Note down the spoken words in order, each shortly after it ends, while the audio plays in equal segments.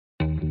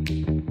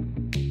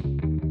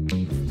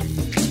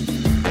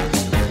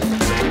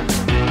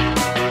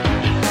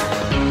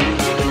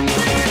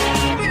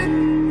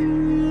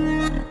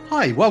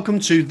Hi, welcome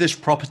to This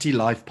Property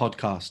Life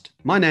podcast.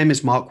 My name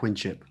is Mark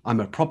Winship. I'm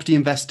a property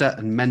investor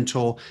and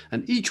mentor,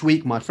 and each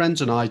week my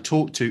friends and I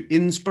talk to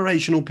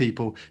inspirational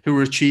people who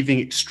are achieving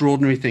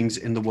extraordinary things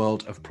in the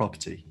world of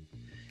property.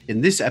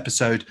 In this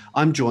episode,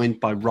 I'm joined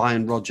by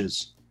Ryan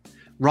Rogers.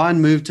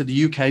 Ryan moved to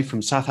the UK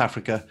from South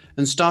Africa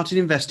and started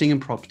investing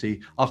in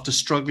property after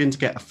struggling to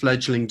get a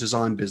fledgling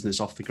design business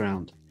off the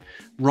ground.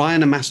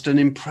 Ryan amassed an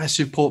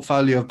impressive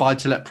portfolio of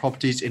buy-to-let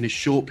properties in a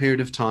short period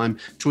of time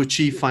to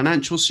achieve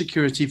financial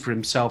security for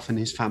himself and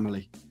his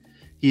family.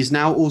 He is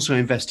now also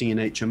investing in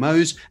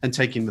HMOs and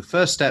taking the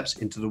first steps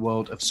into the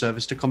world of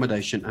serviced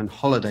accommodation and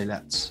holiday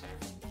lets.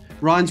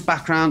 Ryan's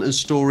background and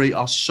story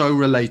are so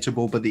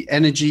relatable, but the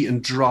energy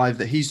and drive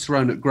that he's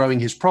thrown at growing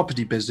his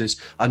property business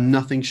are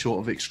nothing short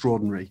of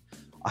extraordinary.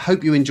 I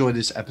hope you enjoy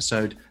this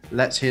episode.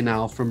 Let's hear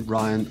now from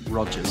Ryan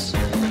Rogers.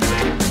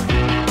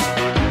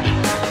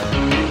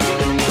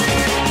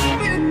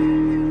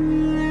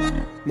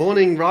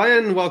 Morning,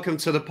 Ryan. Welcome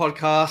to the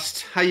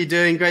podcast. How you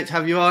doing? Great to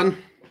have you on.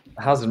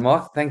 How's it,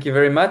 Mark? Thank you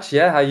very much.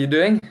 Yeah, how you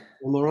doing?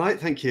 I'm all right,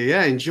 thank you.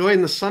 Yeah,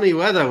 enjoying the sunny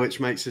weather, which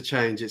makes a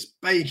change. It's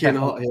baking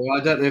hot here. I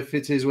don't know if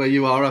it is where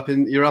you are.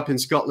 You're up in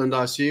Scotland,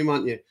 I assume,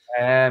 aren't you?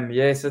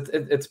 Yes,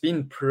 it's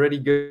been pretty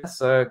good,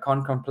 so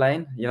can't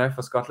complain,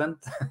 for Scotland.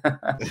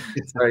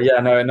 So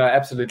yeah, no,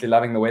 absolutely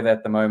loving the weather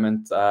at the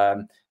moment.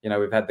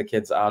 We've had the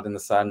kids out in the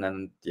sun,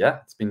 and yeah,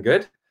 it's been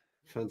good.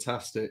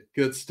 Fantastic,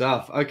 good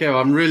stuff. Okay,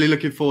 well, I'm really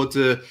looking forward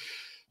to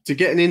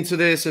getting into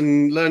this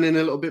and learning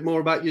a little bit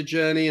more about your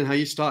journey and how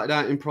you started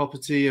out in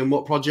property and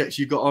what projects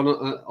you got on at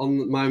the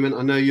moment.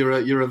 I know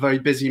you're a very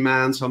busy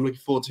man, so I'm looking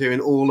forward to hearing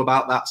all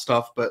about that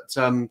stuff. But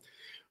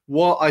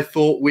what I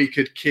thought we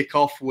could kick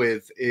off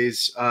with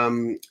is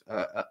a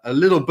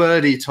little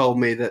birdie told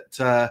me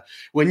that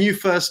when you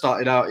first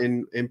started out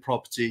in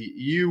property,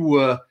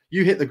 you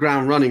hit the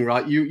ground running,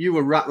 right? You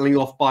were rattling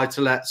off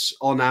buy-to-lets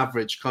on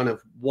average, kind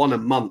of one a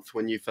month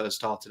when you first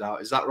started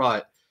out. Is that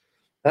right?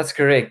 That's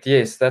correct.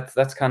 Yes,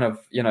 that's kind of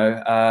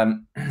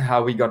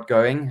how we got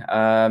going.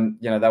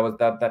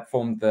 That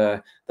formed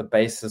the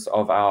basis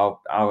of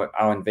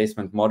our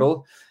investment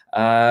model.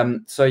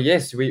 So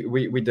yes,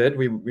 we did.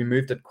 We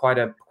moved at quite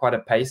a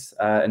pace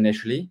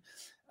initially,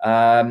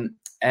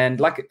 and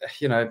like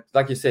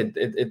you said,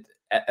 it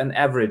an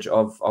average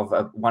of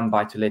one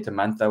buy-to-let a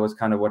month. That was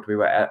kind of what we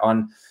were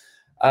on.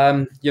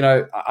 I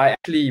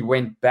actually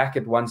went back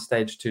at one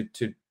stage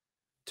to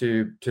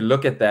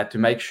look at that to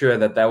make sure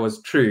that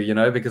was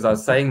true, because I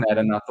was saying that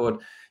and I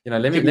thought,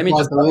 let me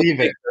just believe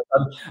it.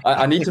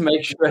 I need to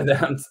make sure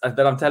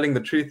that I'm telling the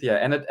truth here,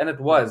 and it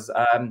was.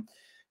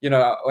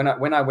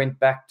 When I went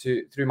back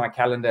through my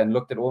calendar and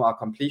looked at all our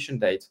completion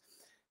dates,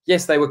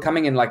 yes, they were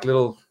coming in like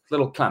little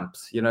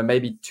clumps,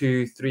 maybe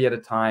 2-3 at a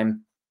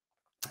time,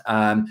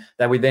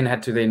 that we then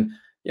had to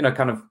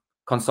kind of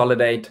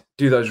consolidate,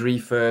 do those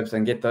refurbs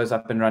and get those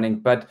up and running.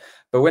 But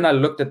when I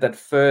looked at that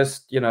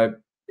first,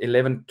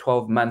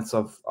 11-12 months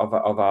of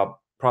our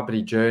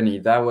property journey,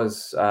 that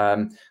was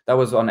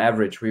on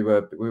average we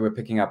were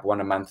picking up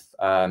one a month,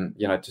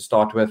 to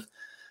start with.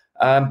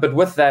 But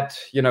with that,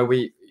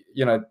 we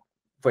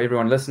for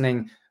everyone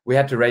listening, we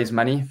had to raise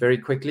money very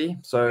quickly.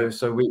 So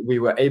we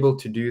were able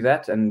to do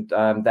that, and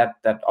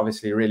that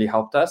obviously really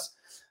helped us.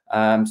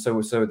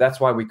 So that's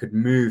why we could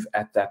move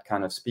at that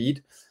kind of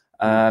speed.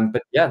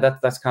 But yeah,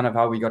 that's kind of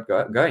how we got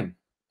going.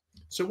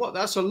 So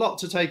that's a lot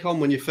to take on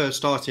when you're first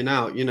starting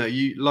out.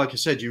 You, like I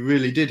said, you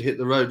really did hit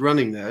the road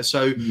running there.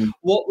 So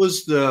what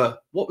was the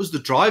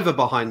driver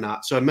behind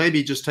that? So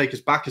maybe just take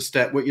us back a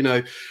step.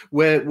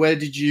 Where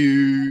did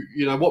you,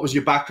 what was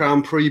your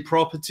background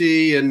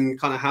pre-property, and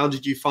kind of how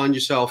did you find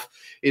yourself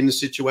in the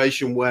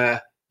situation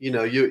where,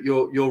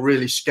 you're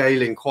really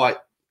scaling quite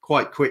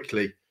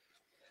quickly?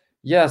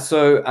 Yeah.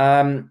 So,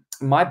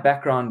 my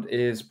background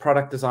is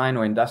product design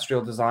or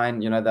industrial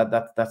design.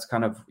 That's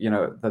kind of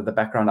the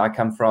background I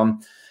come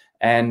from,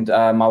 and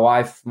my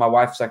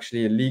wife's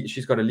actually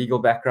she's got a legal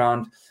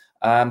background.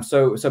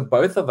 So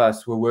both of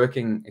us were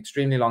working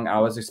extremely long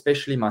hours,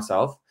 especially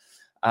myself,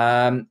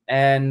 and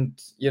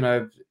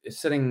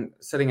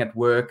sitting at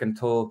work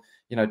until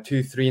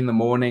 2-3 in the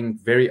morning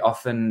very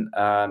often.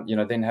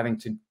 Then having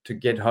to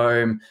get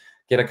home,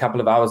 get a couple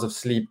of hours of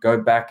sleep,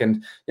 go back,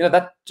 and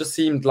that just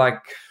seemed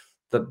like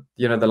the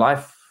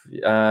life.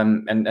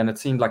 And it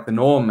seemed like the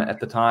norm at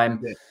the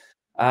time. Yeah.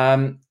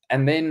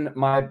 And then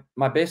my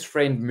best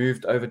friend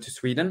moved over to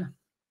Sweden.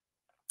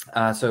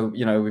 So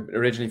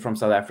originally from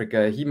South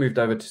Africa, he moved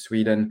over to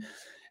Sweden,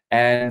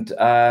 and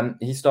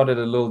he started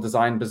a little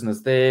design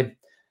business there.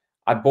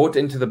 I bought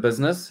into the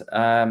business,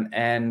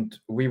 and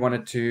we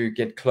wanted to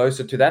get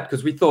closer to that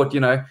because we thought,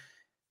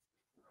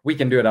 we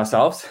can do it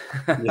ourselves.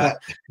 Yeah.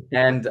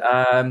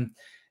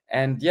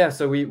 And yeah,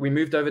 so we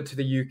moved over to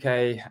the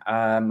UK.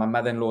 My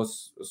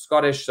mother-in-law's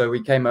Scottish, so we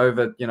came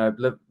over,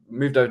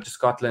 moved over to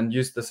Scotland,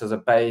 used this as a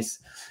base.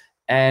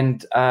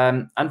 And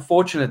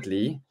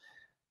unfortunately,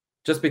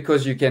 just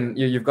because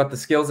you've got the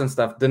skills and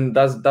stuff,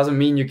 doesn't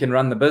mean you can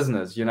run the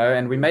business,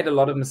 And we made a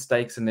lot of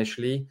mistakes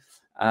initially.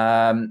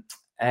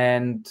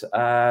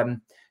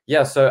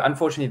 yeah, so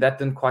unfortunately that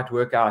didn't quite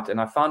work out. And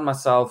I found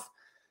myself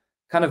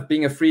kind of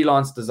being a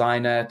freelance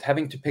designer,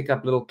 having to pick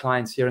up little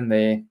clients here and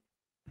there,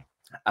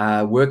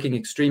 working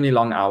extremely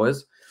long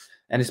hours.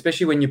 And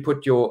especially when you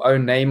put your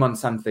own name on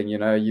something, you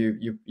know,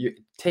 you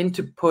tend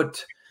to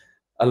put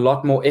a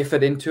lot more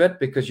effort into it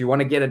because you want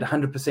to get it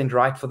 100%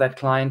 right for that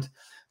client.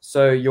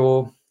 So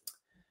you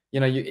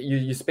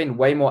spend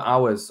way more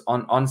hours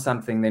on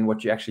something than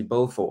what you actually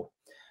bill for.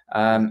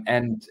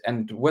 And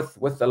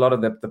with a lot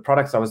of the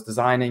products I was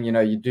designing, you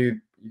know, you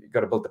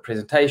got to build the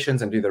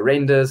presentations and do the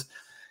renders.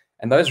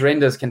 And those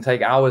renders can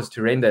take hours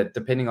to render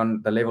depending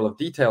on the level of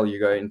detail you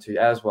go into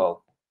as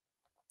well.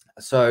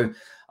 So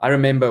I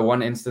remember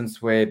one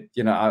instance where,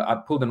 you know,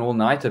 I pulled an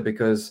all-nighter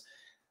because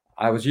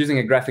I was using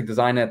a graphic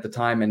designer at the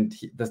time, and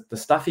the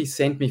stuff he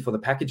sent me for the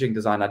packaging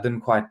design, I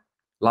didn't quite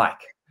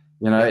like.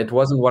 You know, it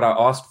wasn't what I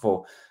asked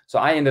for. So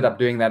I ended up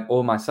doing that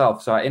all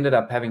myself. So I ended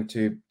up having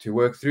to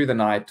work through the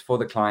night for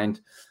the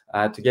client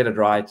to get it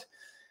right.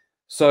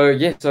 So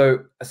yeah,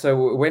 so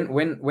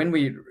when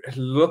we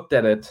looked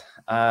at it,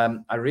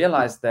 I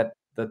realized that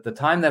the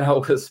time that I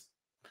was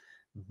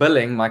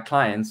billing my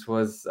clients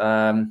was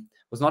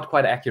not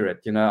quite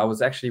accurate. You know, I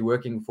was actually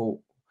working for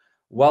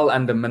well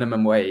under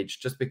minimum wage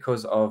just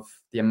because of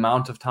the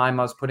amount of time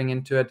I was putting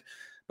into it,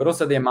 but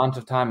also the amount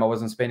of time I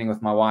wasn't spending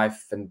with my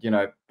wife, and you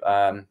know,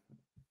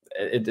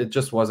 it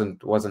just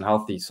wasn't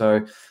healthy.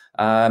 So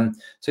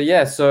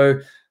yeah, so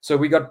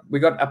we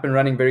got up and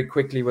running very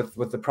quickly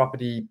with the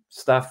property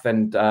stuff,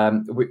 and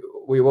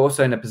we were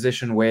also in a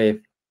position where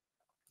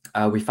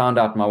we found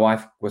out my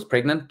wife was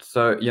pregnant.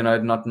 So, you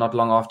know, not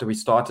long after we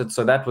started.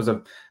 So that was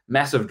a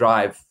massive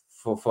drive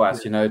for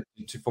us, you know,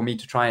 for me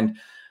to try and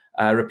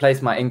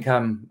replace my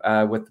income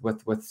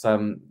with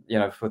some, you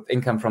know, with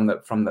income from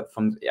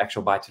the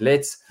actual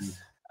buy-to-lets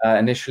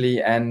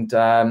initially. And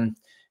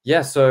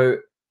yeah, so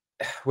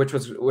which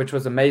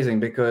was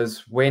amazing,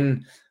 because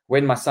when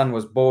my son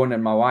was born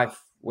and my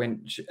wife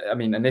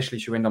initially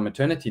she went on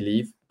maternity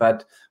leave,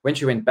 but when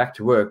she went back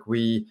to work,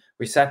 we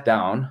sat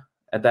down.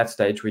 At that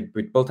stage,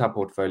 we'd built our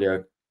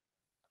portfolio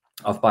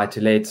of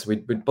buy-to-lets.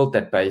 We'd built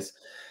that base.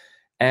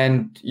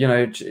 And, you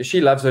know, she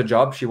loves her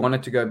job. She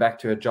wanted to go back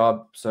to her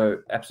job.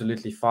 So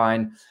absolutely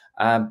fine.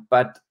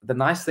 But the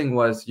nice thing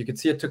was you could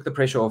see it took the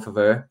pressure off of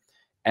her.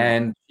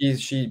 And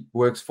she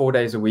works 4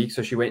 days a week.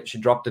 So she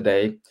dropped a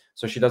day.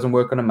 So she doesn't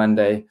work on a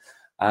Monday.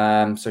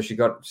 So she's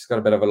got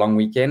a bit of a long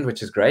weekend,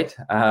 which is great.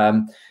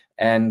 And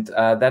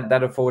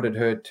that afforded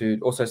her to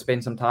also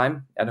spend some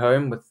time at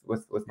home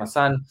with my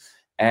son.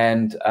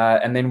 And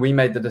then we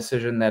made the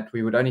decision that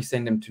we would only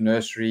send him to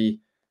nursery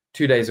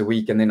 2 days a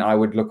week, and then I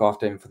would look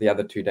after him for the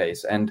other 2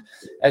 days. And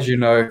as you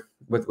know,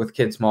 with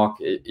kids, Mark,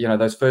 you know,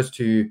 those first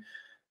two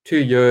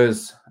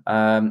years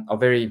are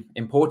very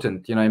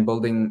important, you know, in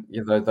building,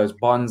 you know, those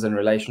bonds and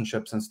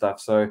relationships and stuff.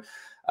 So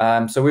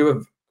we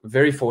were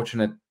very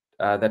fortunate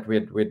that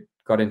we'd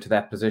got into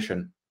that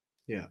position.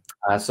 Yeah.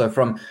 So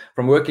from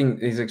working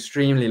these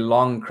extremely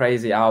long,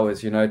 crazy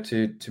hours, you know,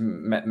 to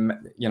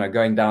you know,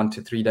 going down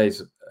to 3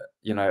 days,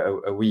 you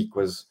know, a week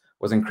was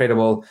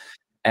incredible.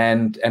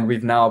 And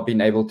we've now been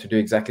able to do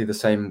exactly the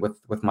same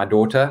with my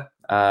daughter.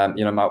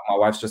 You know, my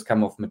wife's just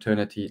come off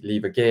maternity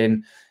leave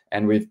again,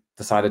 and we've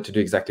decided to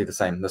do exactly the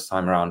same this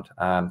time around.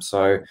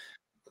 So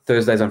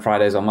Thursdays and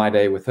Fridays are my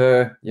day with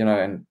her, you know,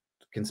 and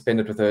can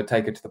spend it with her,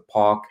 take her to the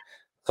park,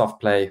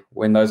 soft play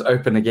when those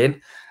open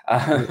again.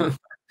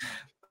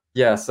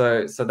 Yeah,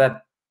 so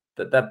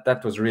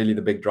that was really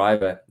the big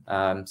driver.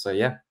 So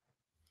yeah.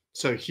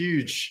 So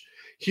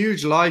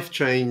huge life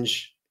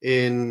change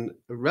in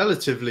a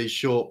relatively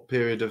short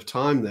period of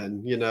time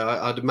then. You know,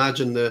 I'd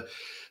imagine the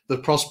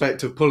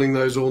prospect of pulling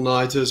those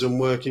all-nighters and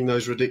working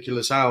those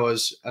ridiculous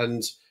hours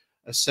and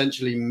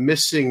essentially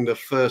missing the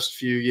first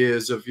few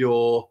years of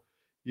your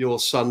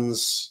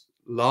son's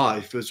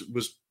life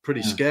was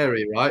pretty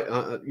scary, right?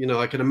 You know,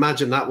 I can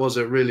imagine that was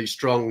a really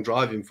strong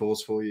driving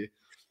force for you.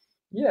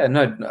 Yeah,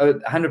 no,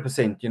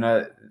 100%, you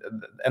know,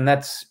 and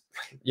that's,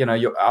 you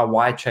know, our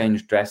why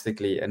changed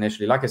drastically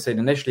initially. Like I said,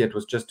 initially it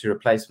was just to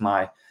replace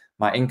my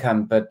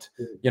income, but,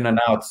 you know,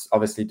 now it's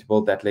obviously to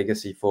build that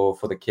legacy for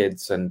the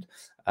kids, and,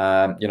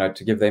 you know,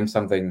 to give them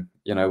something,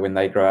 you know, when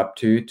they grow up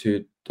to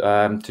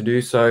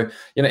do. So,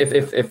 you know,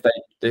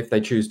 if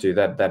they choose to,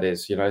 that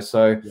is, you know,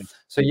 so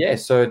yeah,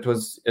 so it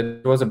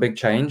was a big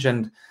change.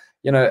 And,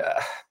 you know,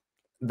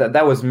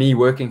 that was me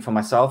working for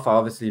myself. I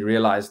obviously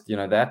realized, you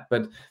know, that,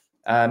 but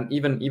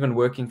even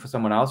working for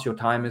someone else, your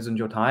time isn't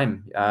your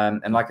time.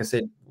 And like I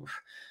said,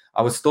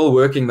 I was still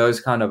working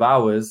those kind of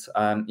hours,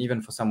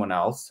 even for someone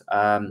else.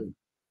 I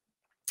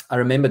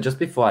remember just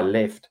before I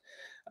left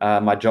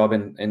my job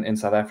in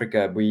South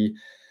Africa,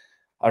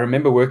 I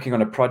remember working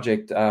on a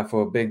project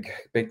for a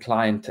big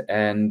client,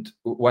 and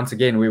once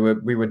again we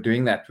were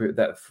doing that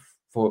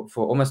for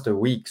almost a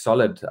week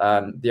solid.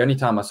 The only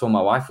time I saw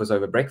my wife was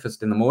over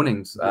breakfast in the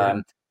mornings,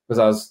 because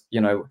I was, you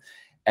know,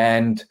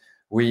 and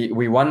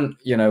we won,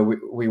 you know,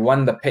 we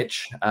won the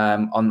pitch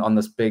on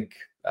this big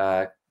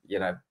you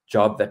know,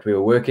 job that we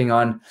were working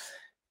on,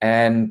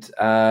 and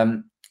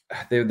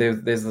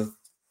there's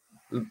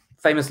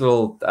famous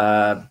little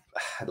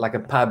like a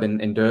pub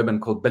in Durban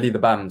called Billy the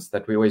Bums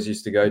that we always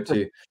used to go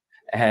to,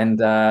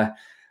 and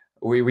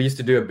we used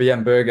to do a beer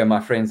and burger, my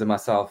friends and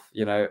myself,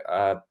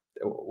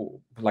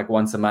 like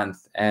once a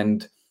month.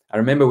 And I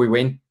remember we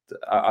went.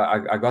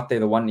 I got there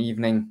the one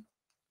evening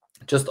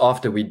just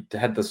after we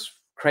had this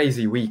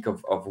crazy week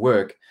of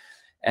work,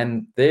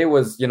 and there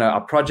was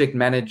our project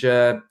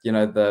manager,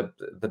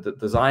 the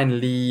design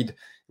lead,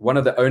 one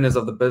of the owners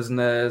of the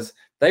business.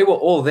 They were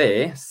all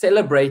there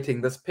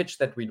celebrating this pitch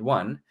that we'd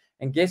won.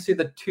 And guess who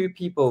the two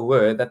people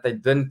were that they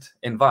didn't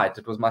invite?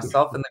 It was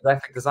myself and the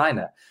graphic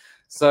designer.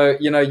 So,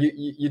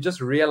 you just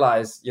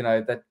realize,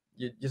 that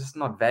you're just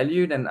not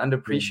valued and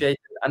underappreciated,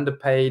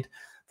 underpaid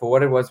for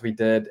what it was we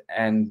did.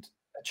 And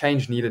a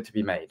change needed to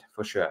be made,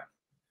 for sure.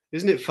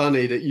 Isn't it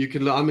funny that you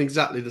can, I'm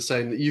exactly the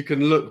same, that you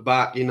can look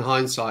back in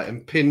hindsight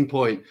and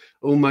pinpoint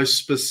almost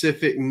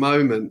specific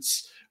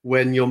moments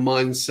when your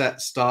mindset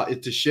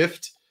started to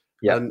shift,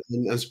 and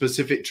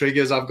specific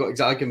triggers.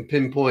 I can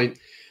pinpoint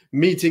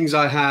meetings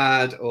I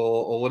had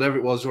or whatever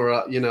it was where,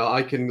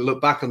 I can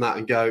look back on that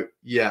and go,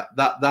 yeah,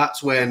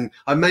 that's when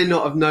I may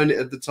not have known it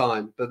at the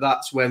time, but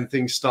that's when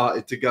things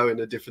started to go in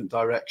a different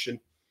direction.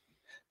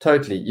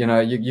 Totally.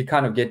 You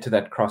kind of get to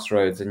that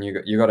crossroads and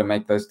you got to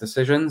make those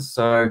decisions.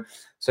 So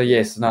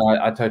yes, no,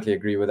 I totally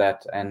agree with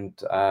that. And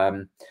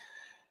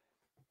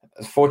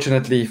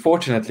fortunately,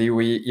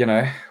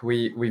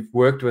 we've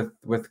worked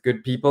with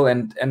good people.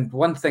 And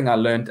one thing I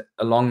learned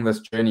along this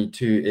journey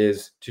too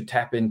is to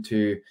tap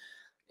into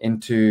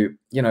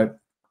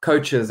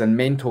coaches and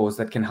mentors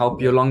that can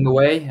help you along the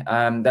way.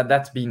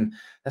 That's been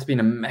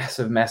a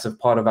massive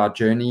part of our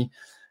journey.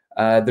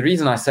 The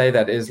reason I say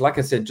that is, like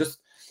I said, just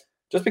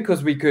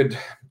because we could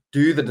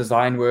do the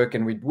design work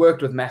and we'd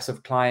worked with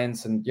massive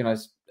clients, and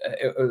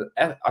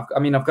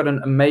I've got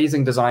an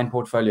amazing design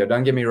portfolio,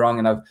 don't get me wrong,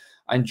 and I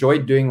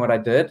enjoyed doing what I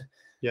did.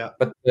 Yeah.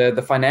 But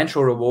the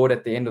financial reward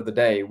at the end of the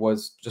day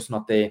was just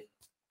not there.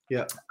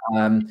 Yeah.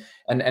 And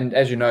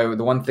as you know,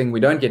 the one thing we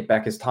don't get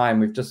back is time.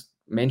 We've just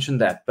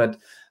mentioned that, but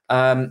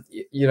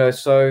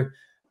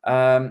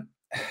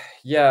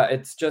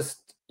it's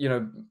just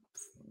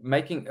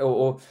making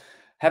or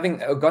having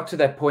got to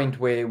that point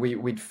where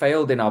we'd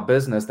failed in our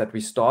business that we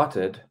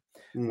started.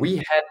 We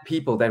had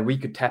people that we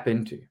could tap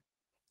into,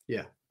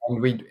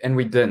 and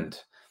we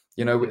didn't.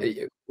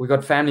 We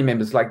got family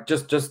members, like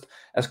just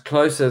as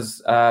close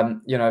as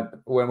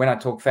when I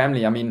talk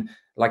family, I mean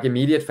like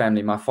immediate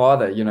family. My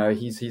father,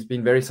 he's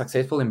been very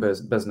successful in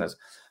business.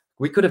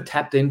 We could have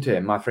tapped into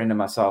him, my friend and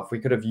myself. We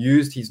could have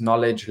used his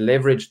knowledge,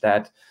 leveraged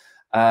that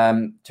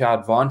to our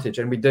advantage,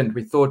 and we didn't.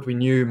 We thought we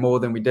knew more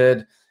than we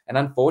did, and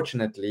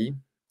unfortunately,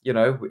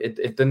 it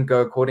didn't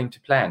go according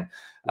to plan.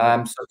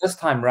 So this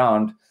time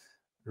round,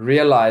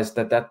 realized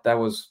that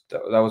was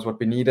what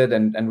we needed,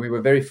 and we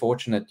were very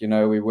fortunate.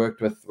 We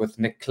worked with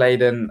Nick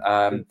Clayton,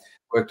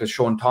 worked with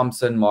Sean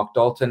Thompson, Mark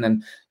Dalton,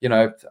 and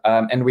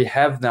and we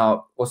have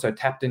now also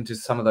tapped into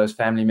some of those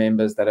family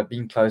members that have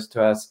been close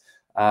to us.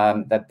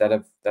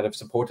 That have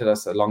supported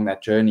us along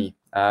that journey,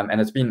 and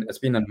it's been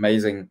an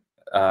amazing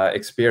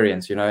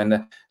experience,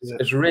 and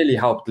it's really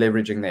helped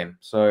leveraging them.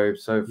 So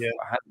 100%.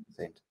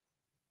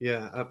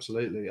 Yeah,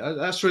 absolutely.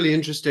 That's really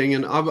interesting,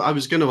 and I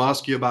was going to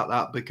ask you about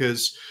that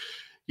because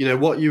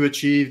what you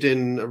achieved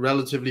in a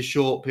relatively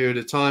short period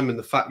of time, and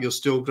the fact you're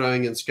still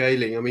growing and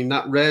scaling. I mean,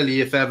 that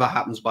rarely, if ever,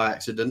 happens by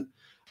accident.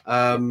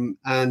 And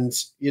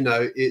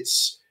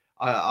it's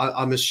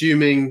I'm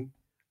assuming.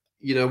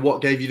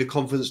 What gave you the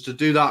confidence to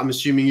do that? I'm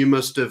assuming you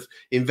must have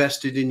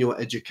invested in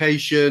your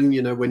education,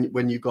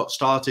 when you got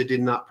started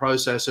in that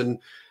process. And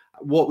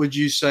what would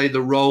you say the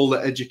role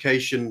that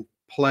education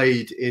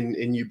played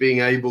in you being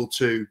able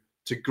to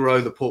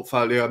grow the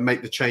portfolio and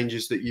make the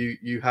changes that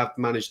you have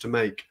managed to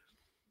make?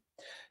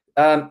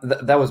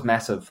 That was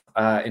massive,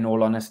 in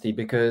all honesty,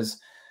 because,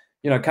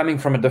 coming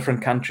from a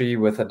different country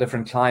with a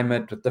different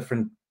climate, with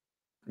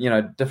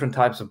different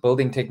types of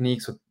building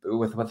techniques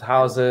with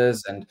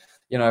houses, and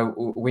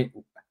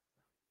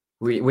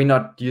we're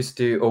not used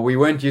to, or we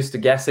weren't used to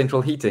gas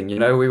central heating. We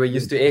were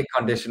used to air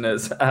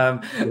conditioners.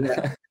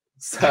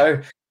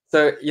 So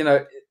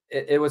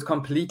it was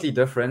completely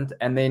different.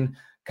 And then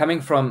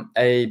coming from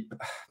I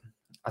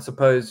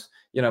suppose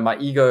my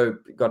ego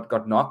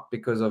got knocked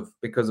because of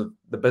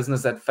the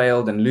business that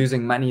failed and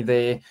losing money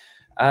there.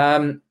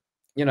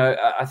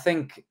 I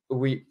think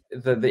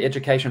the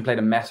education played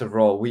a massive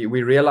role. We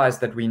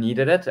realized that we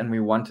needed it and we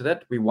wanted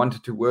it. We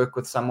wanted to work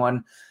with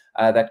someone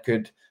that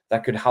could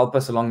help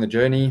us along the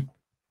journey.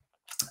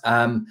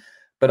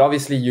 But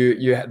obviously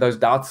you those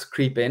doubts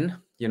creep in,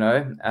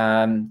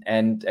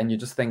 and you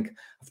just think,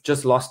 I've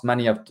just lost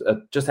money. I've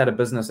just had a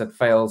business that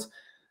fails.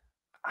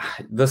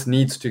 This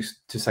needs to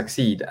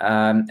succeed.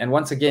 And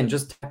once again,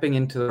 just tapping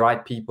into the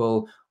right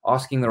people,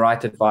 asking the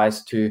right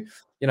advice, to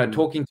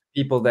talking to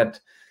people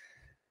that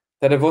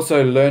have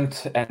also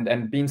learned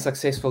and been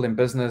successful in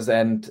business.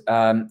 And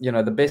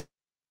the best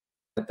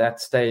at that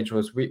stage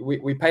was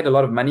we paid a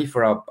lot of money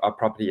for our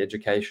property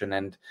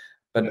education,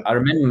 but I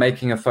remember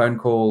making a phone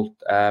call,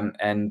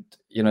 and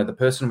the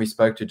person we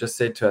spoke to just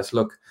said to us,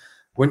 look,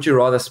 wouldn't you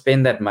rather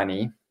spend that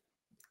money,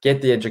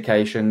 get the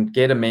education,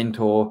 get a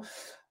mentor,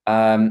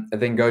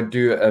 then go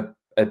do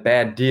a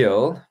bad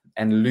deal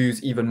and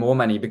lose even more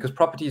money? Because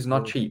property is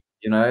not cheap.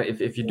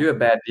 If you do a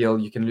bad deal,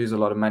 you can lose a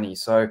lot of money.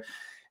 So,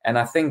 and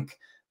I think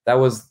that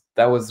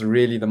was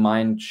really the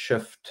mind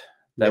shift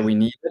that we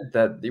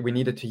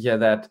needed to hear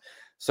that.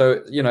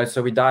 So,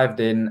 so we dived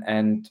in,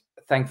 and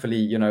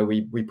thankfully,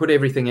 we put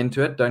everything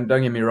into it. Don't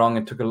get me wrong,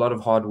 it took a lot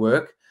of hard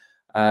work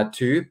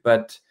too,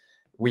 but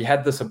we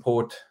had the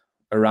support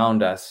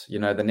around us,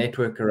 the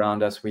network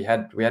around us. We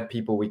had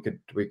people we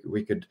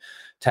could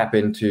tap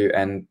into,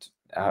 and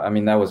I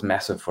mean, that was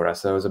massive for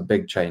us. That was a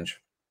big change.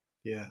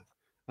 Yeah.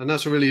 And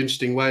that's a really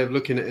interesting way of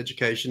looking at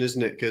education,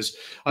 isn't it? Because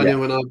I know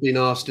when I've been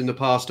asked in the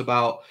past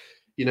about,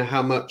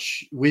 how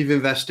much we've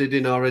invested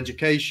in our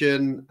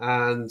education,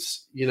 and,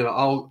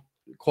 I'll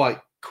quite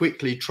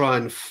quickly try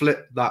and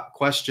flip that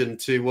question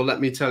to, well, let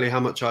me tell you how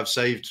much I've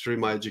saved through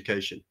my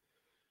education.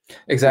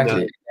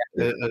 Exactly.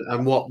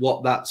 And what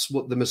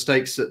the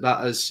mistakes that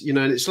has,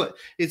 and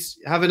it's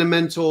having a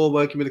mentor,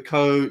 working with a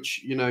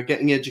coach,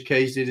 getting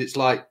educated. It's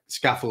like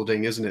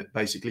scaffolding, isn't it?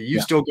 Basically, you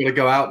still got to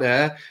go out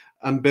there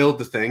and build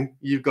the thing.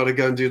 You've got to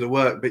go and do the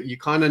work, but you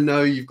kind of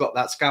know you've got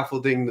that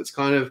scaffolding that's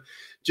kind of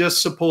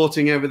just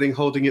supporting everything,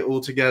 holding it all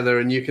together,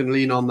 and you can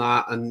lean on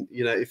that. And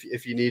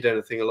if you need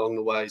anything along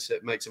the way, so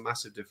it makes a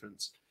massive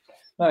difference.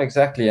 No,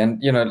 exactly.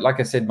 And like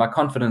I said, my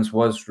confidence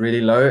was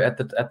really low at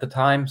the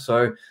time.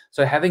 So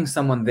having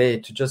someone there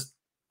to just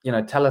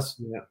tell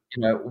us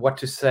what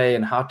to say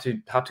and how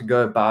to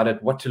go about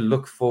it, what to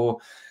look for.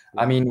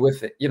 I mean,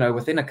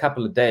 within a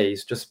couple of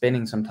days, just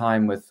spending some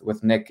time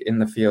with Nick in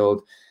the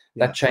field,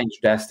 that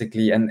changed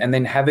drastically. And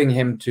then having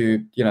him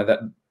to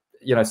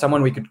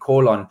someone we could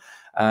call on.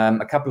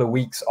 A couple of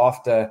weeks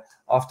after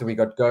we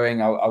got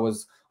going, I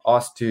was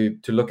asked to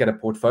look at a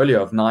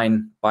portfolio of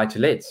 9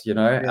 buy-to-lets.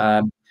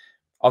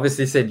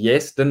 Obviously said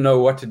yes, didn't know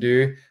what to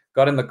do,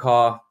 got in the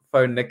car,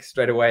 phoned Nick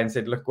straight away and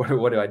said, look,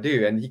 what do I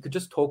do? And he could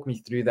just talk me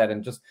through that,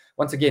 and just,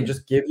 once again,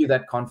 just give you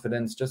that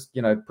confidence, just,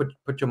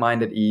 put your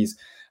mind at ease.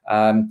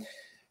 And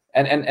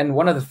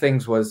one of the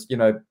things was,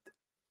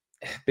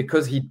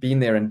 because he'd been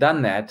there and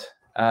done that,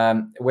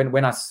 when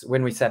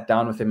we sat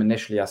down with him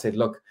initially, I said,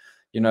 look,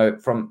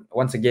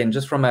 once again,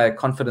 just from a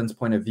confidence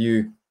point of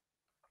view,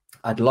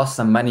 I'd lost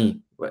some money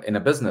in a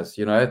business,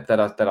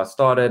 that I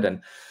started,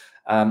 and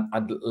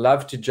I'd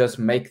love to just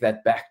make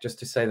that back, just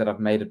to say that I've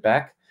made it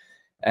back.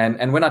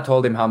 And when I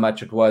told him how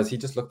much it was, he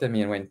just looked at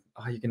me and went,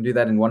 "Oh, you can do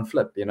that in one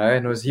flip,"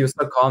 and he was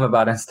so calm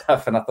about it and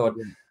stuff. And I thought,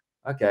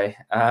 okay,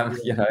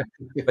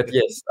 but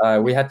yes,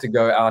 we had to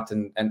go out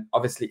and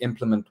obviously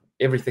implement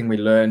everything we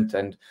learned,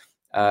 and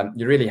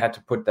you really had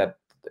to put that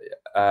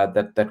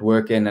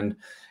work in.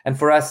 And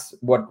for us,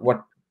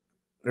 what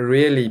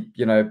really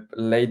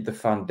laid the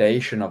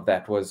foundation of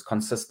that was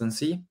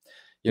consistency.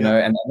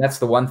 And that's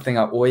the one thing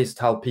I always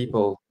tell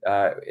people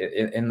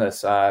in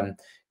this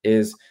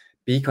is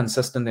be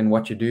consistent in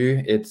what you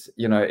do.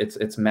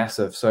 It's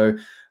massive. So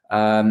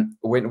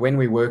when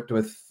we worked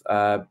with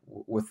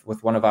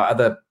one of our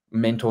other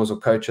mentors or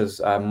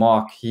coaches,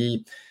 Mark,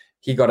 he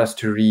got us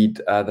to read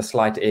The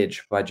Slight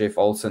Edge by Jeff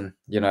Olson,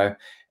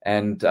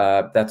 and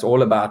that's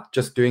all about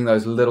just doing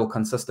those little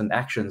consistent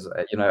actions,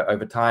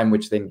 over time,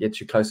 which then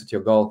gets you closer to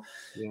your goal.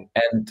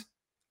 And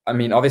I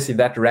mean, obviously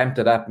that ramped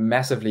it up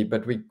massively,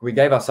 but we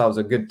gave ourselves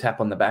a good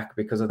tap on the back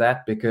because of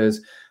that,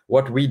 because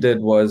what we did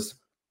was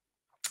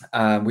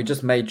we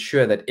just made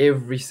sure that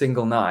every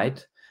single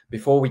night,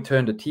 before we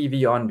turned the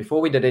TV on,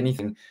 before we did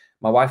anything,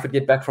 my wife would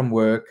get back from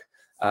work.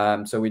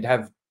 So we'd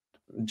have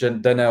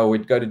dinner, or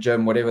we'd go to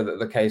gym, whatever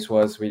the case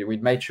was.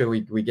 We'd make sure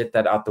we get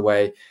that out the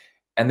way.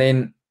 And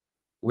then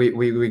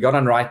we got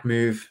on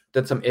Rightmove,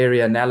 did some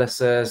area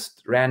analysis,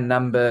 ran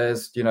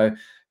numbers,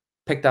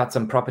 picked out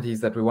some properties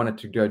that we wanted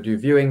to go do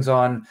viewings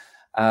on.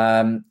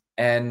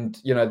 And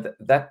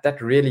that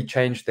really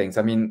changed things.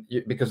 I mean,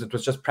 because it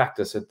was just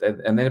practice,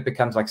 and then it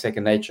becomes like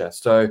second nature.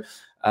 So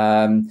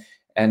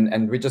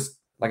and we just,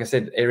 like I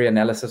said, area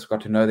analysis,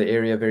 got to know the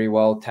area very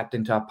well, tapped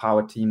into our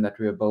power team that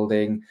we were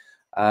building,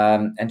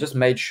 and just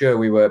made sure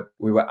we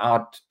were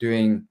out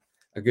doing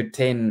a good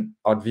 10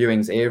 odd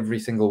viewings every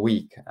single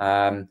week.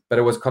 But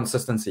it was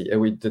consistency.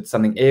 We did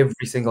something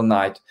every single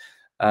night,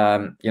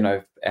 and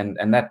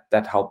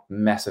that helped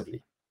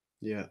massively.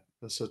 Yeah,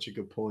 that's such a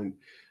good point.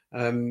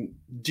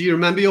 Do you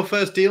remember your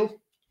first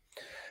deal?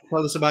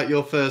 Tell us about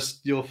your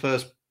first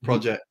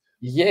project.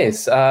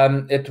 Yes,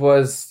 it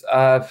was.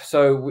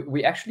 So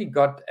we actually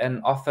got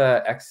an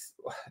offer.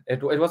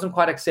 It wasn't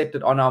quite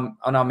accepted on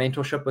our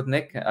mentorship with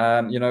Nick.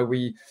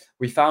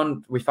 We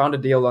found a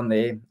deal on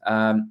there.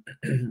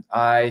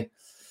 I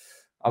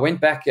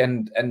went back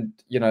and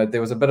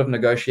there was a bit of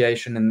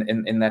negotiation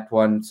in that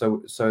one.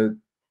 So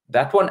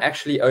that one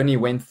actually only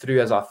went through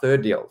as our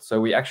third deal.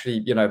 So we actually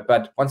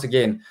but once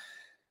again,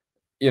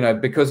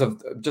 because of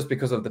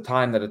the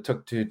time that it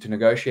took to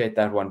negotiate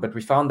that one. But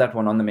we found that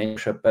one on the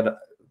mentorship. But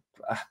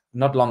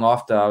not long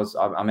after,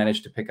 I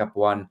managed to pick up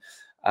one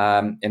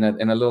in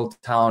a little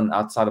town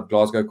outside of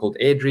Glasgow called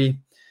Airdrie.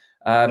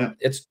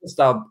 It's just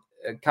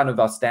kind of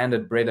our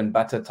standard bread and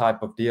butter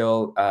type of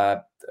deal.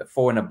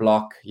 4 in a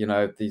block, you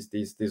know,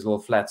 these little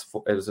flats.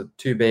 It was a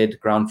 2-bed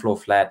ground floor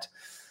flat.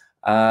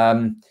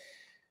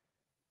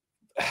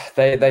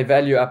 They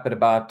value up at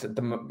about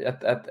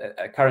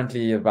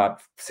currently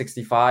about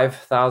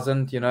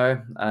 65,000, you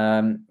know,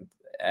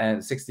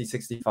 and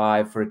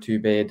 65 for a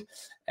 2-bed,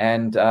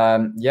 and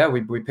yeah,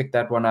 we picked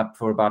that one up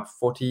for about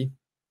 40.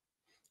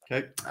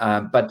 Okay.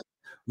 But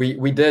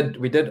we did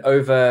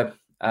over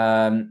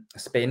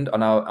spend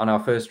on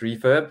our first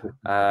refurb,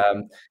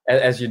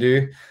 as you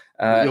do.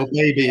 Your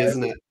baby,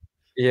 isn't it?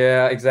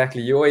 Yeah,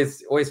 exactly. You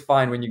always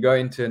find when you go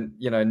into,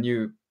 you know,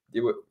 new,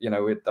 you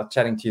know, we're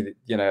chatting to you,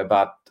 you know,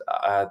 about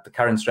the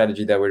current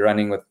strategy that we're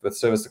running with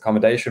service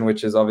accommodation,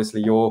 which is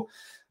obviously your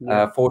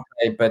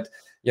forte, but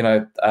you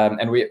know,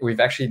 and we've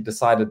actually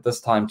decided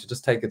this time to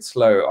just take it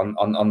slow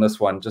on this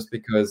one, just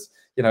because,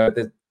 you know,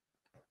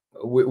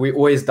 we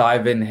always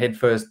dive in head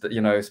first,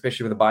 you know,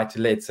 especially with the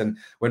buy-to-lets. And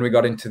when we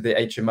got into the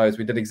HMOs,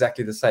 we did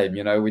exactly the same.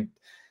 You know, we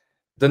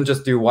didn't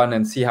just do one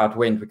and see how it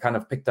went. We kind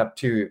of picked up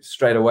 2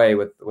 straight away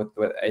with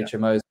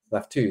HMOs and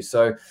stuff too.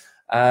 So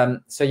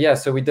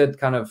so we did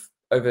kind of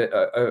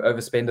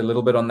overspend a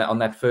little bit on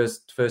that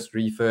first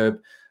refurb.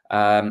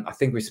 I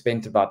think we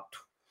spent about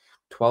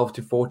 12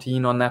 to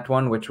 14 on that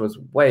one, which was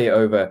way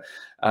over.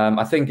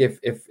 I think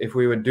if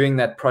we were doing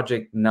that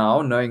project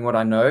now, knowing what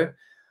I know,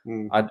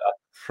 I'd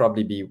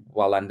probably be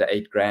well under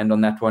 $8,000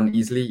 on that one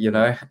easily, you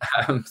know.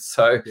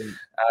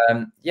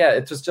 Yeah,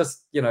 it was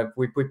just, you know,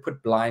 we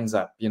put blinds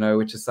up, you know,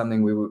 which is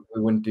something we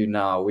wouldn't do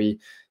now.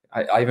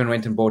 I even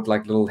went and bought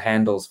like little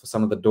handles for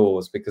some of the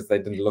doors because they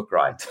didn't look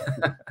right.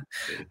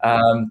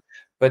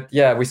 But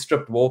yeah, we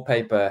stripped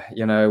wallpaper,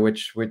 you know,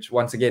 which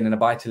once again, in a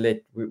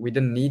buy-to-let, we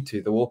didn't need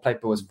to. The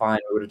wallpaper was fine.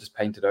 We would have just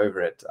painted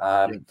over it.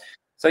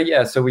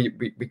 So we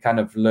kind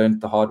of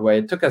learned the hard way.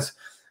 It took us,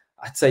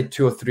 I'd say,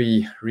 2 or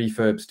 3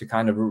 refurbs to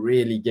kind of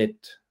really get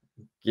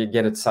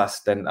it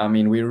sussed. And I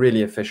mean, we're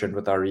really efficient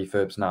with our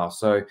refurbs now.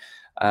 So,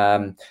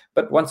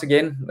 but once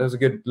again, it was a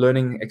good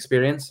learning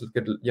experience.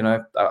 Good, you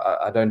know,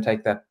 I don't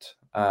take that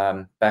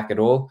back at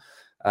all.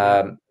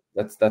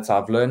 That's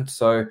how I've learned.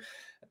 So,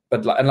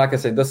 but like I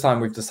said, this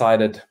time we've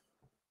decided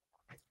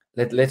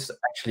let's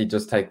actually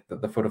just take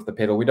the foot off the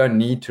pedal. We don't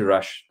need to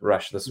rush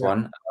this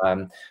one.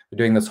 We're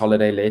doing this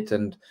holiday let,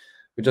 and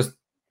we're just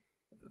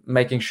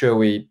making sure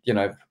we, you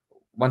know,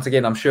 once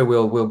again, I'm sure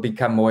we'll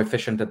become more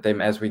efficient at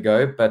them as we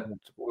go, but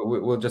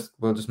we'll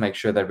just make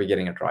sure that we're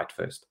getting it right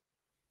first.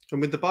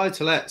 And with the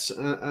buy-to-lets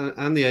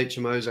and the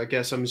HMOs, I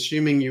guess I'm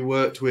assuming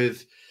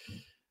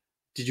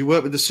did you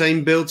work with the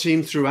same build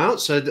team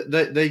throughout, so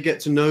that they get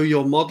to know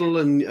your model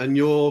and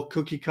your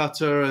cookie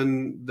cutter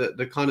and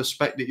the kind of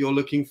spec that you're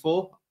looking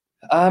for?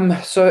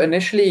 So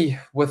initially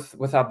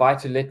with our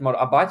buy-to-let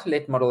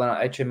model and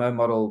our HMO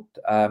model,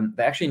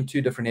 they're actually in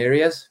 2 different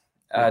areas,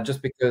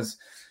 just because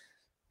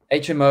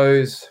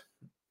HMOs,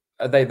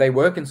 they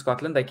work in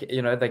Scotland. They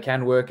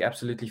can work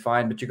absolutely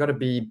fine, but you got to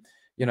be,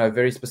 you know,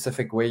 very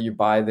specific where you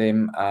buy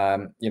them.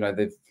 You know,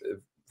 they're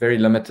very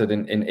limited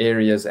in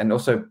areas and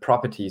also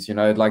properties. You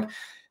know, like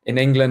in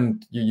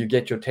England, you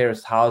get your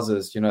terraced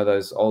houses. You know,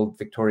 those old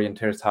Victorian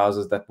terraced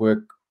houses that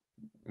work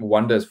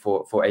wonders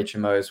for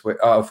HMOs,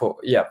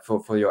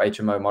 for your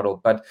HMO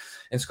model. But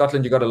in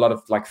Scotland, you got a lot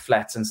of like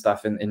flats and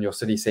stuff in your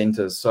city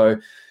centres. So,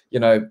 you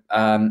know,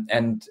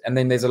 and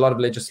then there's a lot of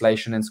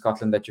legislation in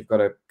Scotland that you've got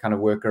to kind of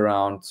work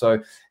around.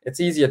 So it's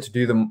easier to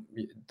do the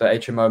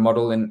HMO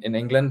model in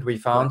England, we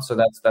found. So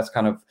that's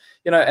kind of,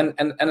 you know, and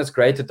it's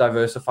great. It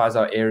diversifies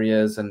our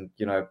areas and,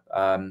 you know,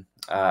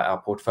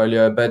 our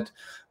portfolio a bit,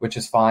 which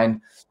is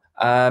fine.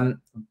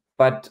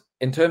 But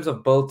in terms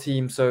of build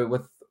team, so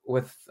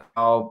with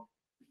our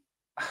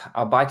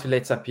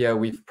buy-to-lets up here,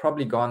 we've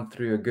probably gone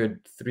through a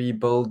good 3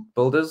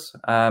 builders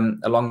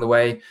along the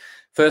way.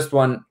 First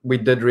one, we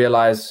did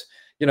realize,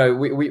 you know,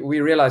 we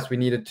realized we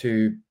needed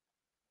to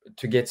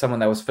get someone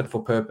that was fit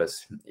for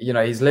purpose. You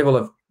know, his level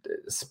of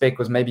spec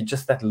was maybe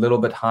just that little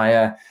bit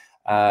higher,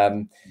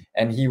 and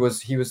he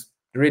was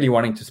really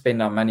wanting to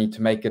spend our money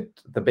to make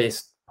it the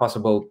best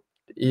possible,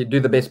 do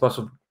the best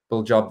possible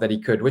job that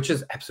he could, which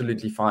is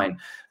absolutely fine.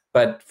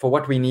 But for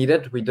what we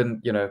needed, we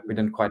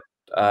didn't quite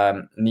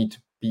need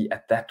to be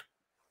at that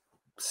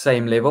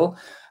same level.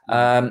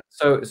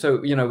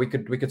 So you know, we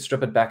could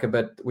strip it back a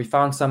bit. We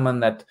found someone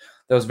that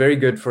was very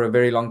good for a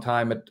very long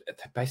time. It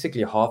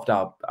basically halved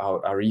our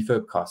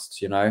refurb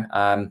costs, you know.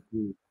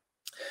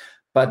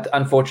 But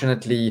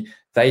unfortunately,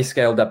 they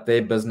scaled up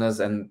their business,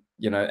 and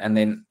you know, and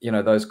then, you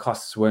know, those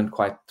costs weren't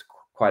quite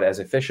as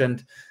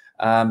efficient.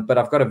 But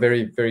I've got a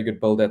very, very good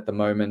build at the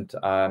moment.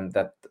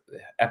 That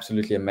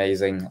absolutely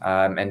amazing,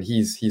 and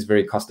he's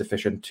very cost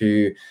efficient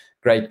too.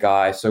 Great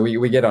guy. So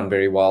we get on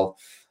very well.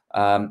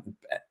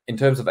 In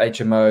terms of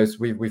HMOs,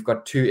 we've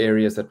got 2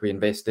 areas that we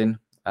invest in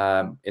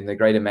the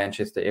Greater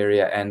Manchester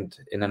area and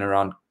in and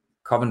around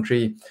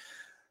Coventry.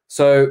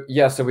 So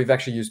yeah, so we've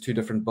actually used 2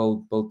 different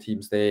build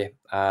teams there.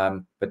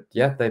 But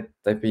yeah,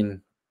 they've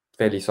been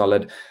fairly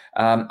solid.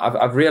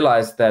 I've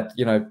realized that,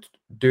 you know,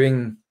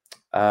 doing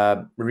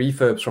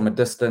refurbs from a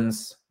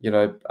distance,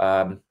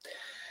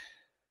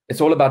 it's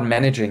all about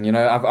managing.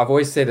 I've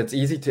always said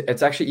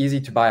it's actually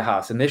easy to buy a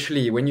house.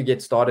 Initially, when you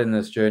get started in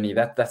this journey,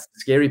 that's the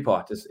scary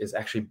part is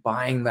actually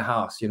buying the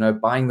house,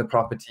 buying the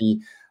property.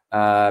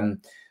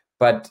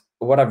 But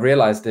what I've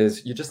realized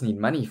is you just need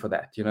money for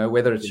that,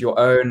 whether it's your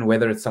own,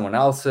 whether it's someone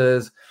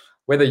else's,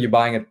 whether you're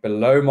buying it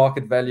below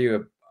market value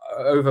or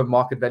over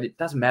market value, it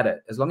doesn't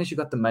matter. As long as you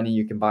got the money,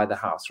 you can buy the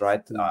house,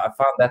 right? I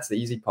found that's the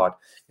easy part.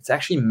 It's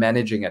actually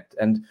managing it.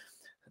 And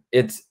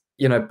it's,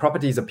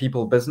 property is a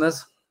people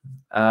business.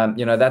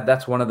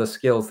 That's one of the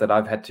skills that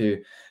I've had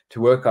to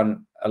work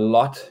on a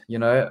lot.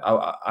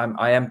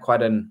 I am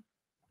quite an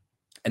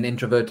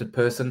introverted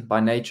person by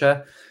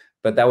nature,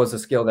 but that was a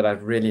skill that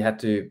I've really had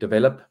to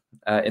develop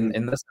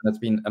in this, and it's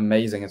been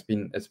amazing.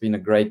 It's been a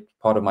great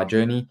part of my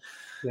journey.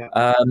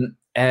 So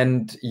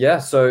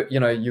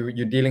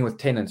you're dealing with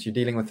tenants, you're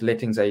dealing with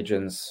lettings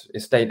agents,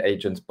 estate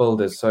agents,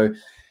 builders. So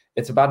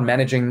it's about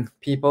managing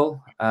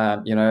people,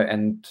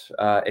 and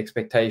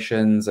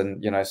expectations,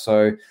 and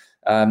so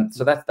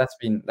that's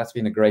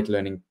been a great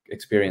learning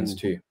experience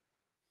too.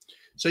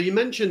 So you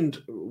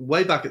mentioned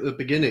way back at the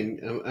beginning,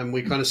 and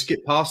we kind of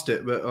skipped past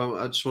it, but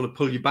I just want to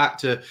pull you back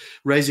to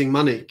raising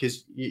money,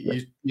 because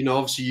you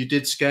obviously you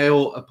did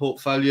scale a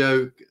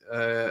portfolio,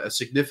 a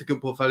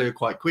significant portfolio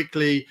quite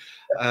quickly,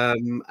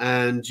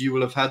 and you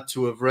will have had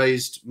to have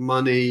raised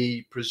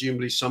money,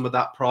 presumably some of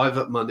that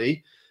private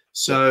money.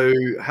 So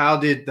how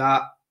did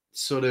that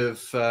sort of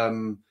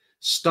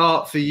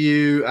start for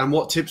you, and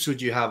what tips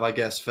would you have, I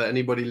guess, for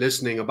anybody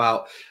listening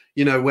about,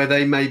 where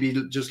they may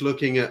be just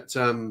looking at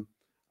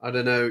I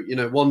don't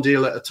know, one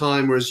deal at a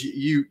time, whereas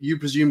you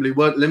presumably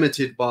weren't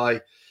limited by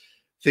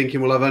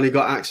thinking, well, I've only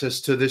got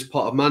access to this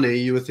pot of money.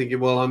 You were thinking,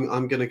 well,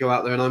 I'm going to go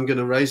out there and I'm going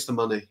to raise the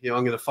money.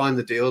 I'm going to find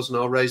the deals and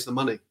I'll raise the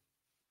money.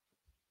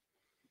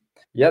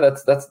 Yeah,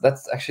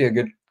 that's actually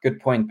a good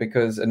point,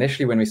 because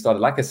initially when we started,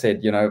 like I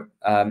said,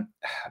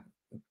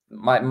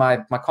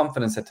 my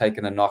confidence had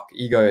taken a knock,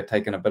 ego had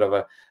taken a bit of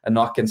a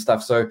knock and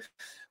stuff. So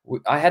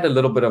I had a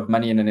little bit of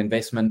money in an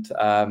investment,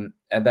 and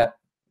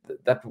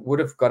that would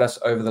have got us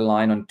over the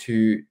line on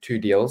two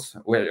deals,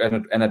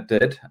 and it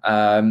did.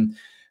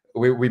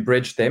 We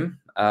bridged them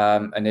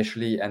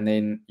initially, and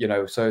then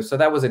so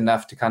that was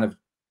enough to kind of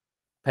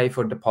pay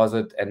for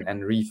deposit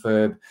and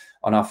refurb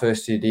on our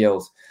first two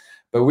deals.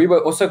 But we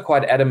were also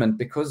quite adamant,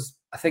 because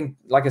I think,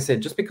 like I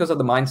said, just because of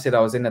the mindset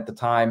I was in at the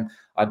time,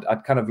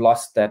 I'd kind of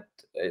lost that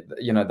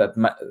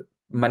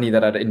money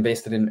that I'd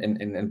invested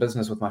in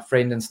business with my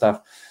friend and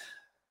stuff.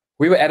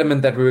 We were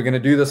adamant that we were going to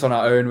do this on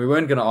our own. We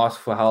weren't going to ask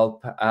for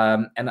help.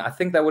 And I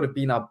think that would have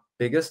been our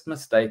biggest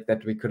mistake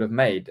that we could have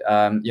made.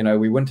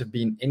 We wouldn't have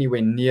been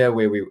anywhere near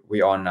where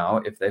we are now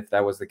if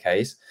that was the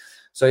case.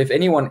 So if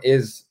anyone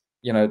is,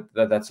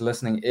 that's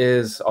listening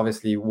is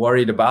obviously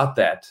worried about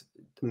that,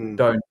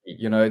 don't,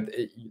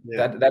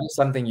 that is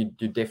something you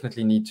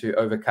definitely need to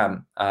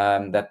overcome,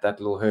 that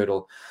little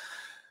hurdle.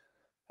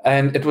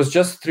 And it was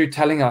just through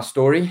telling our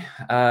story.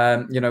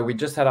 We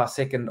just had our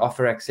second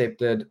offer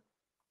accepted.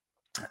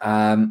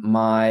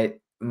 My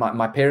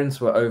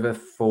parents were over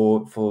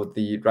for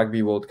the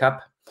Rugby World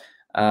Cup,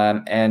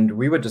 and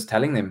we were just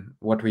telling them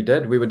what we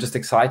did. We were just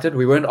excited.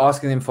 We weren't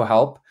asking them for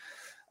help,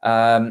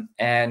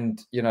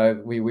 and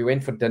we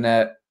went for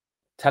dinner,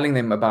 telling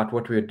them about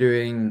what we were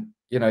doing.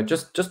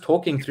 Just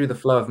talking through the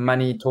flow of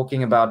money,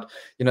 talking about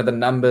the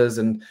numbers,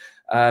 and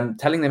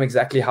telling them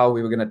exactly how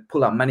we were going to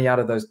pull our money out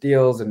of those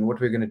deals and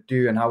what we were going to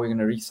do and how we we're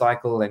going to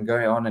recycle and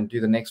go on and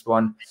do the next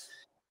one.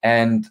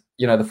 And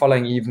the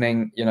following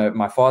evening,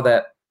 my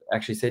father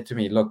actually said to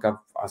me, look, I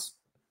was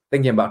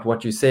thinking about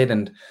what you said,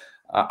 and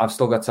I've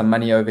still got some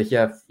money over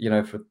here,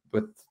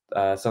 with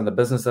some of the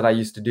business that I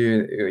used to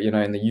do,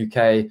 in the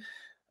UK.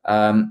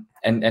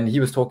 And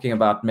he was talking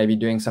about maybe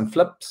doing some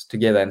flips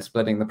together and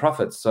splitting the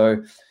profits.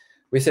 So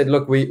we said,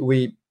 look,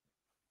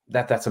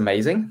 that's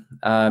amazing,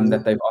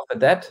 that they've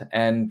offered that.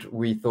 And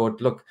we thought,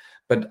 look,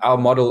 but our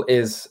model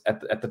is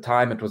at the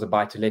time, it was a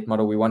buy to let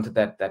model. We wanted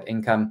that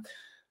income.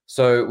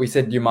 So we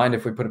said, do you mind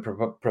if we put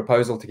a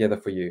proposal together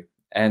for you?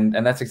 And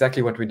that's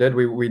exactly what we did.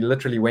 We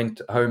literally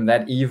went home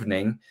that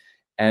evening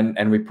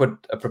and we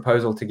put a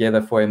proposal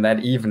together for him that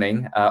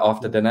evening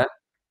after dinner.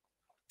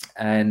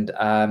 And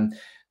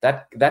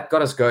that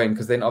got us going,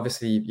 because then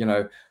obviously,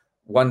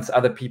 once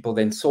other people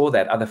then saw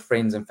that, other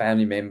friends and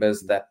family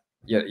members, that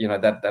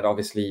that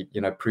obviously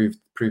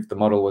proved the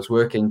model was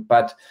working.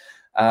 But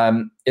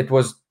it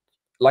was,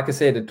 like I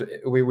said,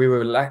 we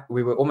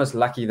were almost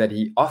lucky that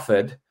he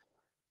offered,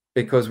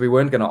 because we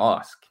weren't going to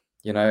ask,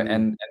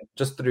 and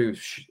just through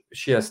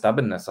sheer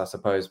stubbornness, I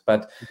suppose.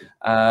 But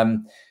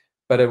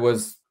it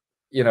was,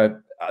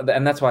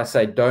 and that's why I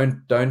say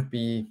don't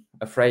be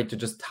afraid to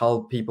just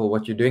tell people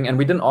what you're doing. And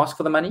we didn't ask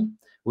for the money.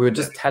 We were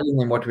just telling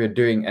them what we were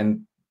doing,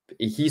 and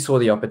he saw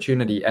the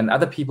opportunity, and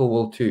other people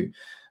will too.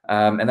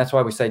 And that's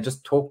why we say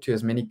just talk to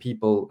as many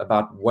people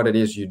about what it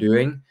is you're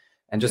doing,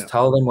 and just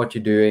tell them what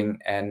you're doing.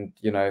 And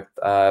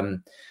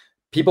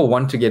people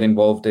want to get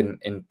involved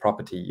in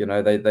property.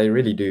 They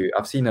really do.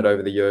 I've seen it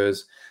over the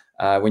years.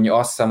 When you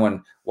ask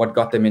someone what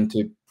got them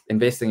into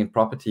investing in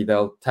property,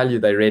 they'll tell you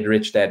they read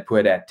Rich Dad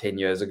Poor Dad 10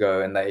 years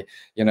ago, and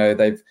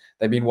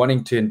they've been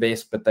wanting to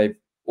invest, but they've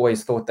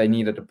always thought they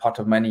needed a pot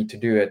of money to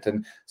do it,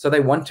 and so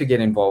they want to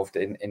get involved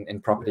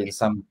in property in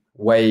some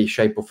way,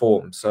 shape, or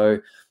form. So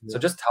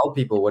just tell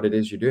people what it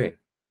is you're doing.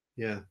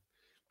 Yeah,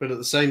 but at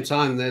the same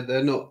time,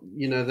 they're not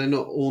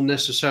all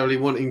necessarily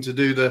wanting to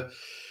do the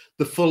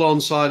full-on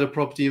side of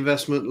property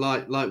investment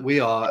like we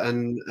are,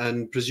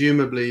 and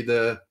presumably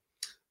the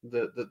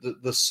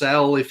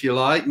sell, if you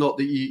like, not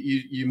that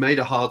you made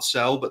a hard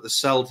sell, but the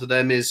sell to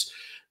them is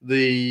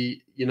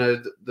the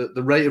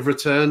rate of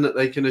return that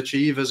they can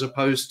achieve, as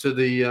opposed to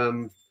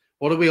the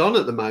what are we on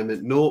at the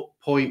moment?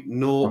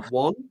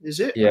 0.01, is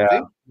it? Yeah, I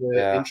think,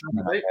 interest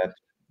rate.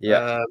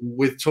 Yeah.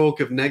 With talk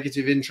of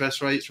negative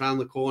interest rates around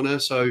the corner.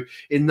 So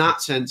in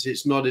that sense,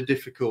 it's not a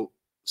difficult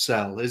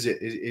sell, is it?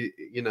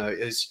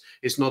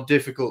 It's not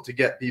difficult to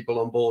get people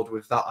on board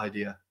with that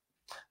idea.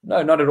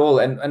 No, not at all.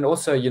 And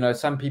also,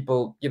 some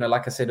people,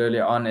 like I said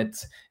earlier on,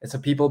 it's a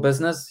people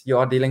business. You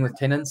are dealing with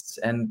tenants,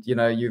 and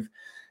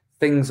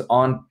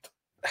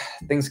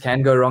things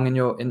can go wrong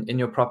in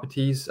your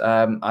properties.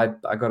 I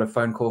got a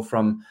phone call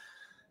from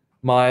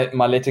my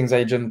lettings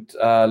agent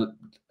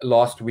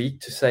last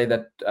week to say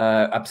that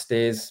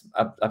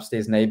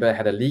upstairs neighbor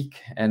had a leak,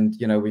 and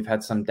we've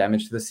had some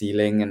damage to the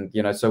ceiling,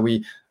 and so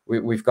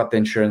we've got the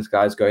insurance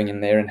guys going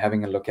in there and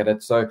having a look at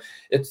it. So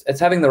it's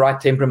having the right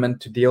temperament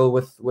to deal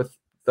with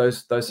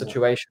those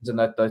situations, and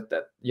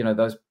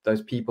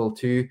those people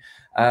too.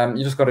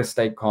 You just got to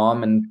stay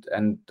calm and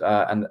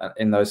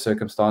in those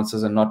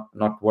circumstances, and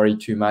not worry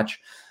too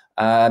much,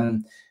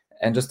 and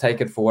just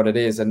take it for what it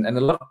is. And a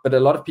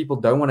lot of people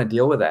don't want to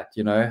deal with that.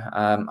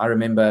 I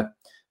remember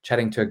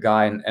chatting to a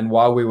guy, and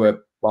while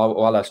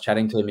I was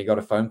chatting to him, he got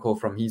a phone call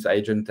from his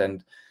agent,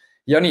 and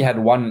he only had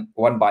one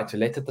buy to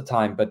let at the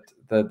time, but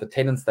the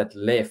tenants that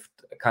left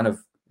kind of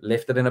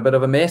left it in a bit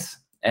of a mess,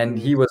 and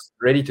he was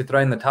ready to throw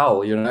in the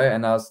towel,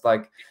 and I was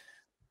like,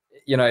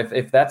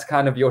 if that's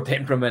kind of your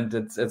temperament,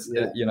 it's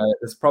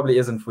this probably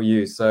isn't for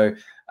you. So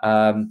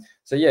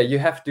yeah, you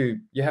have to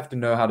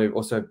know how to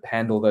also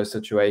handle those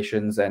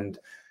situations, and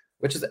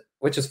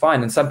which is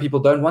fine. And some people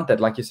don't want that,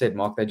 like you said,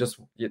 Mark. They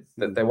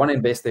want to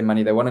invest their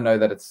money. They want to know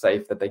that it's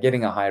safe, that they're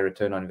getting a higher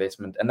return on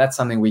investment, and that's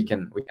something we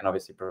can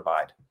obviously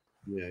provide.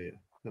 Yeah,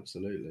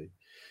 absolutely.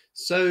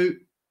 So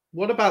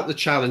what about the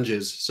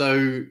challenges?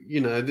 So,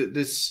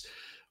 this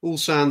all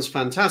sounds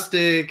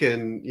fantastic,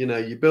 and,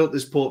 you built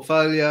this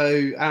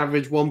portfolio,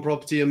 average one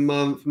property a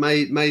month,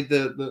 made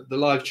the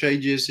life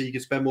changes so you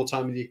could spend more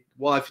time with your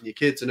wife and your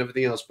kids and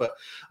everything else. But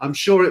I'm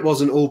sure it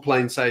wasn't all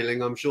plain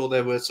sailing. I'm sure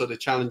there were sort of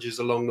challenges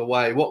along the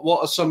way.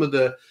 What are some of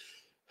the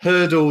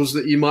hurdles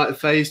that you might have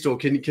faced, or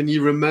can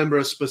you remember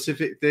a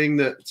specific thing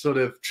that sort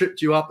of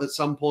tripped you up at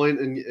some point,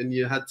 and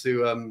you had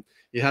to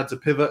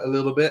pivot a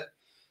little bit?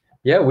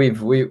 Yeah, we've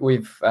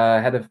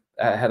had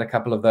a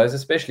couple of those,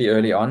 especially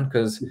early on,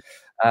 because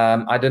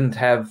I didn't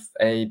have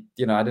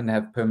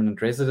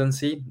permanent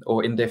residency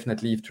or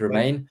indefinite leave to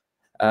remain.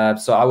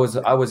 So I was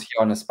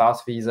here on a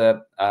spouse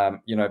visa,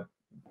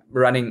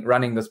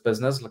 running this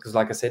business, because,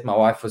 like I said, my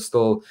wife was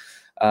still,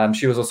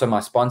 she was also my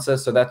sponsor.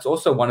 So that's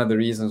also one of the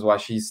reasons why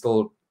she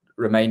still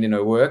remained in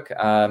her work,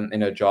 in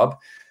her job,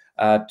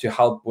 to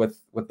help with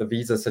the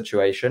visa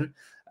situation,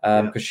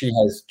 because she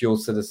has dual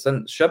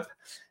citizenship.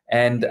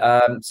 And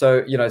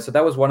so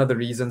that was one of the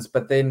reasons.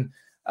 But then,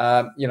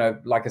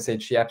 like I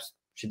said,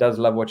 she does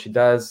love what she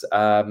does,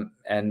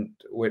 and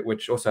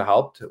which also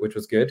helped, which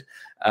was good,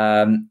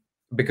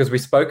 because we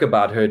spoke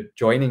about her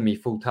joining me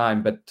full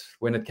time. But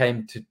when it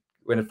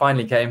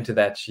finally came to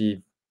that,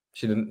 she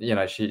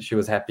didn't, she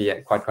was happy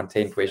and quite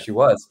content where she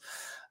was.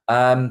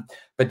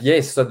 But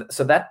yes,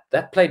 so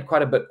that played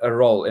quite a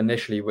role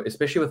initially,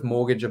 especially with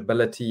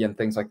mortgageability and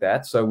things like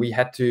that. So we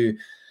had to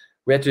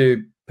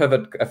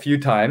pivot a few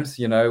times,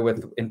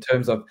 in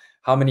terms of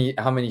how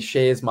many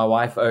shares my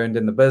wife owned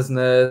in the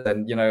business,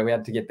 and we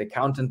had to get the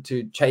accountant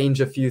to change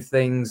a few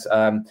things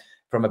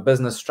from a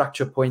business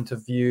structure point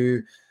of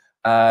view,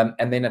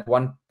 and then at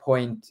one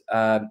point,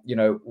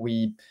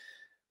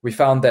 we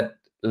found that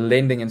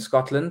lending in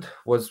Scotland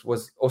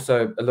was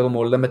also a little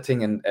more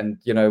limiting, and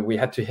we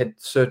had to hit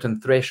certain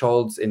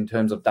thresholds in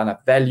terms of done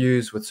up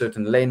values with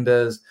certain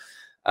lenders,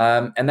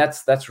 and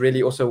that's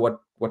really also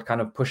what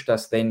kind of pushed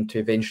us then to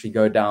eventually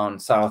go down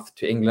south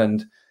to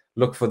England,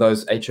 look for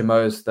those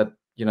HMOs that,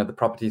 the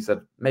properties that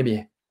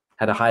maybe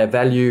had a higher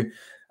value,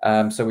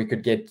 so we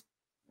could get,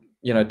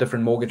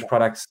 different mortgage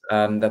products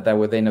that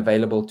were then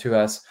available to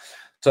us.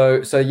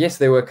 So yes,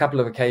 there were a couple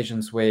of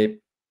occasions where we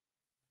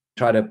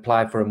tried to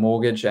apply for a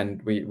mortgage,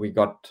 and we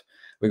got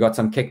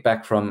some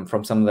kickback from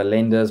some of the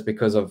lenders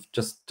because of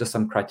just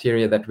some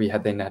criteria that we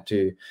had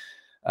to,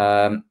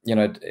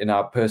 in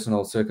our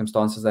personal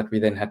circumstances, that we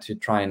then had to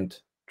try and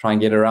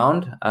get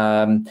around.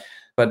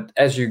 But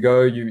as you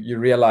go, you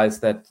realize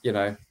that,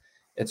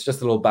 it's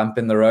just a little bump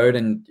in the road,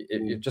 and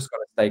you've just got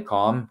to stay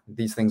calm.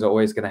 These things are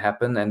always going to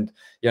happen. And,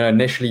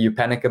 initially you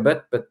panic a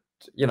bit, but,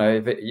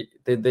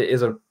 if there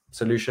is a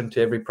solution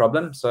to every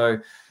problem. So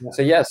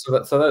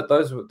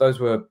those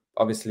were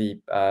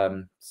obviously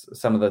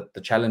some of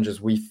the challenges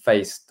we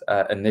faced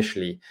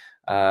initially.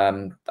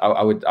 I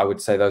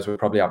would say those were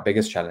probably our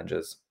biggest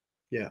challenges.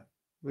 Yeah.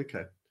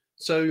 Okay.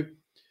 So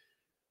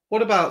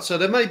what about, so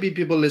there may be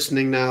people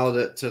listening now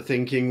that are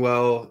thinking,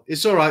 well,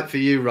 it's all right for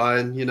you,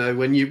 Ryan.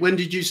 When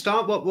did you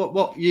start?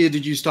 What year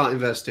did you start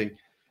investing?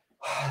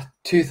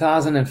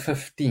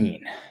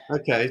 2015.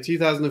 Okay,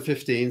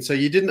 2015. So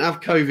you didn't have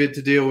COVID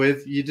to deal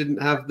with. You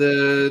didn't have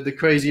the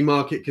crazy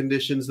market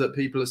conditions that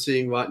people are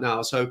seeing right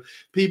now. So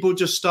people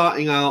just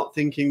starting out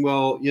thinking,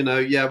 well,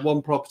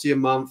 one property a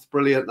month,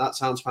 brilliant. That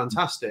sounds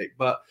fantastic.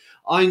 But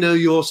I know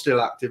you're still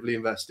actively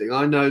investing.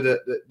 I know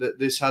that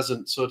this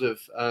hasn't sort of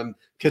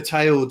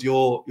curtailed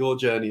your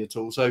journey at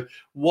all. So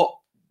what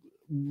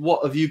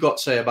have you got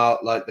to say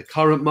about like the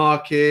current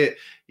market?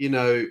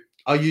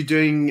 Are you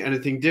doing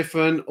anything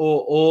different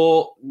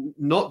or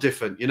not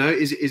different?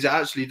 Is it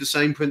actually the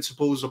same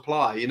principles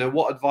apply?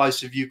 What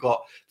advice have you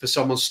got for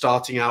someone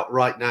starting out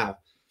right now?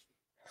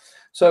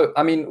 So,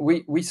 I mean,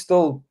 we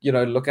still,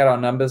 look at our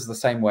numbers the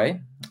same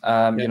way.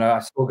 I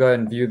still go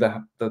and view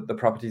the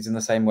properties in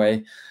the same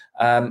way.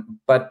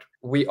 But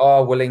we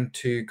are willing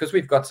to, because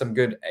we've got some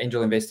good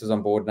angel investors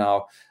on board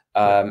now,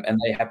 and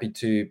they're happy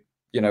to,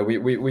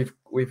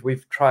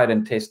 we've tried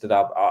and tested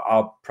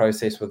our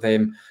process with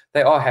them.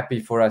 They are happy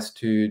for us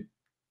to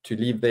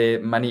leave their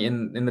money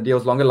in the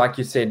deals longer. Like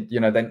you said,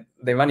 then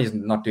their money is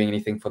not doing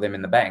anything for them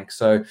in the bank.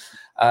 So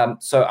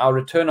our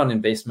return on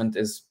investment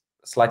is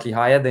slightly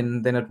higher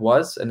than it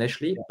was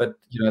initially, but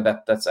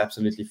that's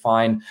absolutely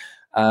fine.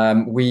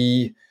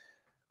 We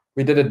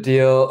did a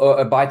deal, or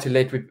a buy to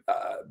let.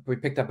 We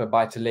picked up a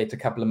buy to let a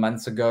couple of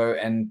months ago,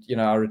 and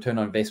our return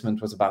on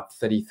investment was about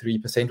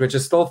 33%, which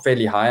is still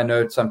fairly high. I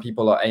know some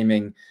people are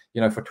aiming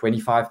for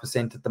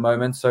 25% at the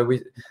moment.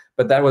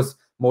 But that was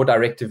more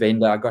direct to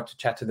vendor. I got to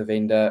chat to the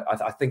vendor.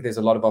 I think there's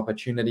a lot of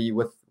opportunity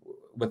with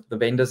the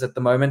vendors at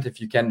the moment.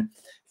 If you can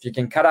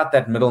cut out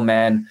that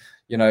middleman,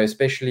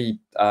 especially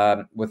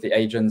with the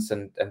agents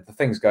and the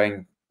things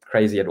going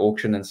crazy at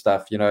auction and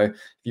stuff,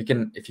 if you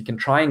can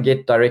try and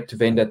get direct to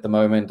vendor at the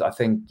moment, I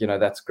think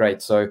that's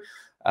great. So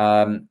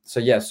that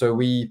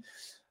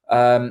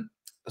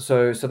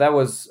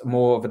was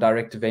more of a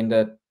direct to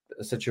vendor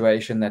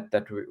situation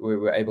that we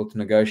were able to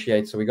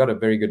negotiate. So we got a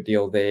very good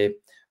deal there,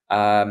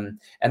 and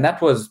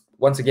that was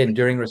once again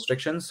during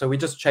restrictions. So we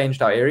just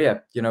changed our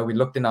area. We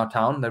looked in our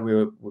town that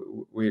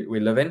we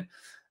live in.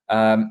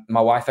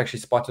 My wife actually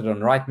spotted on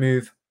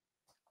Rightmove.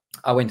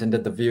 I went and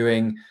did the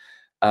viewing.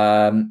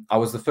 I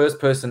was the first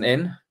person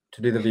in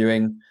to do the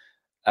viewing.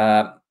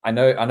 I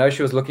know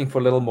she was looking for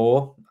a little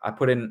more. I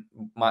put in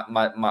my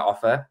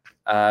offer,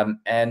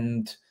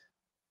 and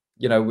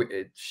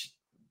she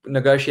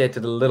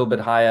negotiated a little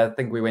bit higher. I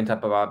think we went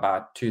up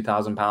about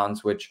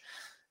 £2,000, which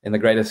in the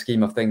greater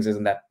scheme of things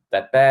isn't that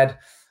bad.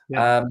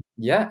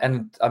 Yeah.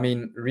 And I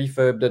mean,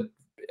 refurbed it,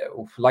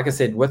 like I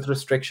said, with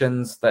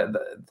restrictions.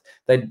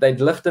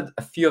 They'd lifted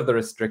a few of the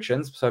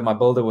restrictions, so my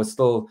builder was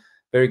still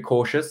very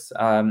cautious,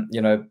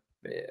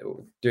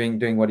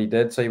 doing what he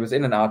did. So he was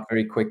in and out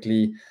very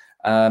quickly.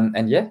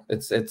 And yeah,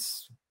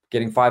 it's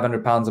getting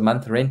 £500 a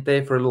month rent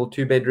there for a little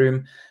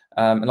 2-bedroom.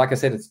 And like I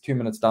said, it's 2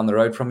 minutes down the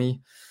road from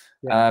me.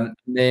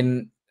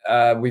 Then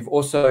we've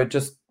also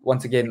just,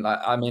 once again, like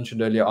I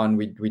mentioned earlier on,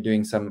 we're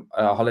doing some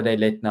holiday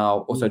let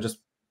now. Also, just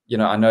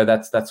I know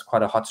that's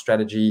quite a hot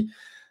strategy.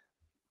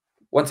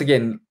 Once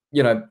again,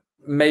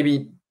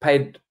 maybe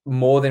paid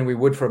more than we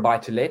would for a buy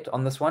to let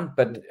on this one,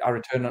 but our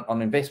return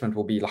on investment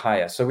will be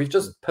higher. So we've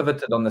just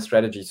pivoted on the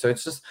strategy. So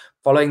it's just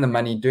following the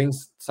money, doing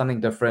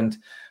something different.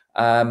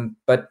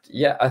 But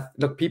yeah,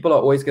 look, people are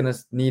always going to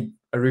need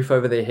a roof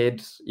over their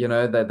head.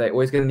 They're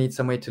always going to need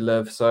somewhere to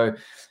live. So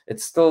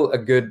it's still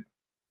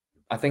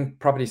I think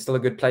property is still a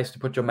good place to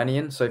put your money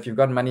in. So if you've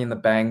got money in the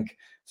bank,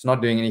 it's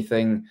not doing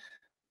anything,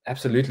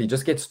 absolutely,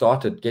 just get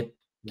started,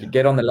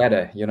 get on the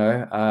ladder.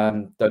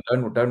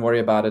 Don't worry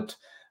about it.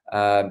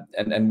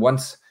 And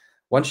once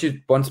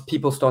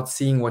people start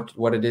seeing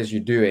what it is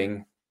you're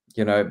doing,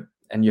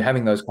 and you're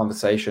having those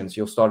conversations,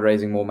 you'll start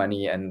raising more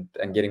money and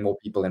getting more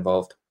people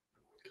involved.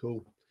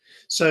 Cool.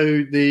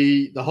 So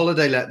the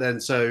holiday let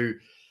then, so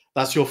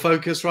that's your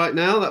focus right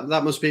now.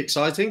 That must be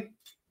exciting.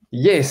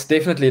 Yes,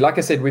 definitely. Like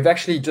I said, we've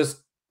actually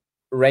just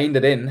reined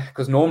it in,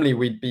 because normally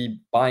we'd be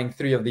buying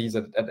 3 of these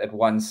at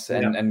once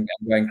and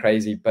going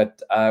crazy.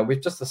 But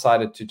we've just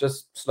decided to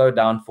just slow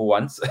down for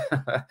once,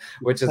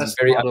 which is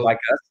very unlike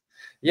us.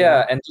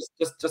 Yeah, and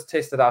just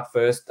test it out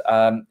first.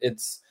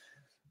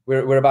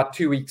 We're about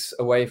 2 weeks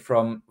away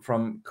from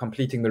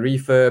completing the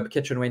refurb.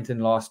 Kitchen went in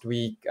last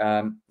week.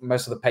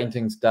 Most of the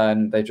painting's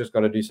done. They've just got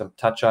to do some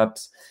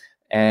touch-ups,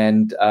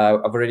 and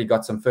I've already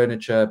got some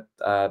furniture,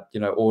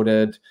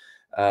 ordered.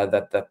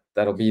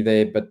 That'll be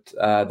there. But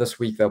this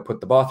week they'll put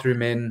the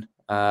bathroom in.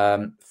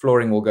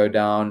 Flooring will go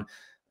down,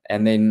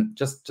 and then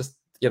just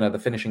the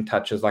finishing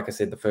touches. Like I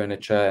said, the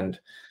furniture,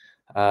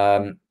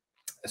 and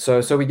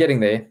So we're getting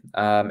there,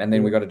 and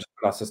then we got to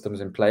put our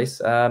systems in place.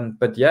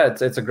 But yeah,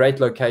 it's a great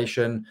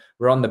location.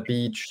 We're on the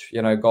beach,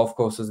 golf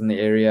courses in the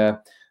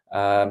area.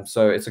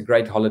 So it's a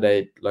great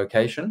holiday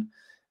location.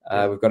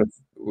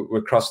 We're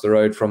across the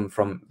road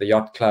from the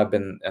yacht club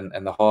and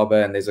the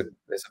harbor, and there's a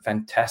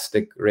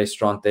fantastic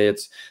restaurant there.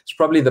 It's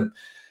probably the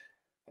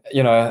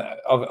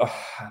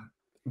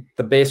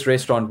best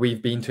restaurant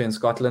we've been to in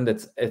Scotland.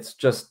 It's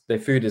just their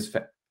food is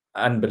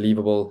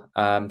unbelievable.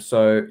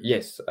 So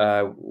yes,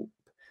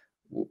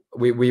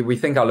 we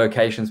think our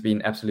location's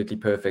been absolutely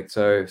perfect.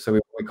 So we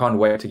can't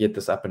wait to get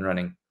this up and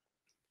running.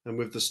 And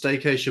with the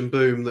staycation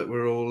boom that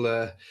we're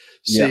all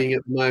seeing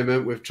at the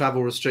moment, with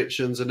travel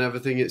restrictions and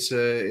everything, it's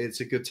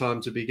a good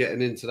time to be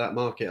getting into that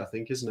market, I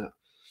think, isn't it?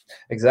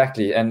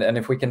 Exactly. And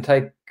if we can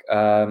take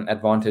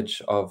advantage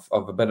of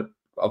a bit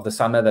of the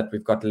summer that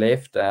we've got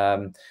left,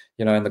 in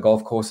the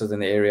golf courses in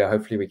the area,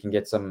 hopefully we can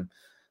get some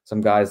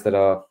guys that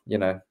are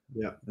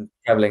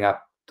traveling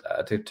up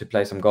to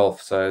play some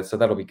golf. So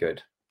that'll be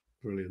good.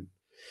 Brilliant.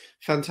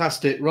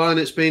 Fantastic. Ryan,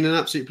 it's been an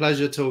absolute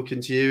pleasure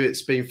talking to you.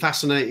 It's been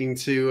fascinating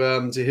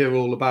to hear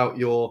all about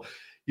your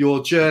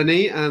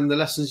journey and the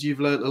lessons you've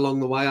learned along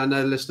the way. I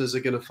know listeners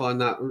are going to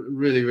find that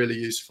really, really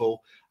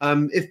useful.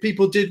 If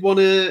people did want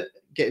to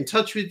get in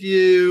touch with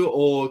you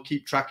or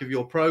keep track of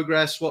your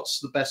progress, what's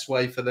the best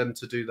way for them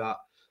to do that?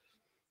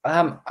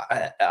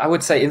 I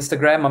would say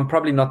Instagram. I'm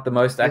probably not the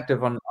most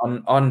active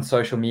on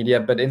social media,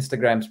 but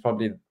Instagram's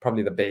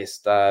probably the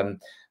best.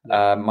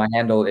 My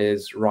handle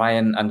is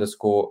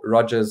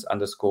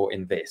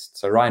Ryan_Rogers_invest.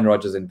 So Ryan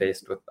Rogers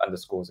Invest with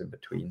underscores in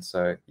between.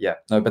 So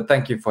but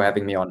thank you for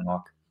having me on,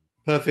 Mark.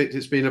 Perfect.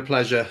 It's been a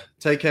pleasure.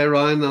 Take care,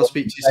 Ryan. I'll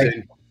speak to you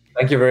soon.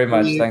 Thank you very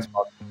much. Thanks,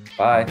 Mark.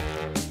 Bye.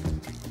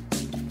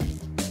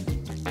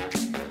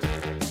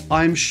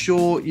 I'm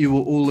sure you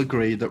will all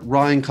agree that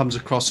Ryan comes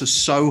across as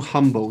so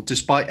humble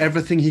despite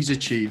everything he's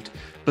achieved,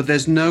 but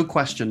there's no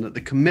question that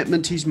the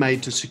commitment he's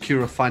made to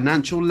secure a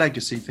financial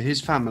legacy for his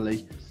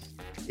family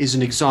is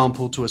an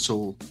example to us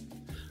all.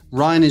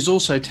 Ryan is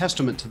also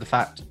testament to the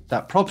fact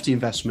that property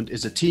investment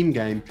is a team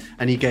game,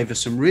 and he gave us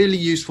some really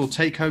useful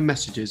take-home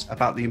messages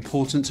about the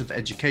importance of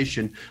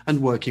education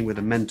and working with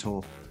a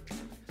mentor.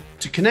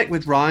 To connect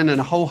with Ryan and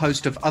a whole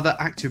host of other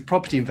active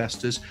property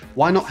investors,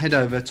 why not head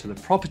over to the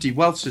Property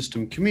Wealth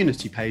System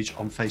community page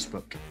on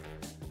Facebook?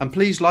 And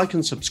please like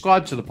and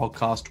subscribe to the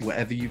podcast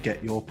wherever you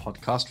get your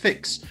podcast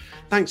fix.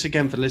 Thanks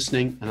again for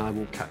listening, and I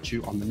will catch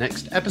you on the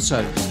next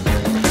episode.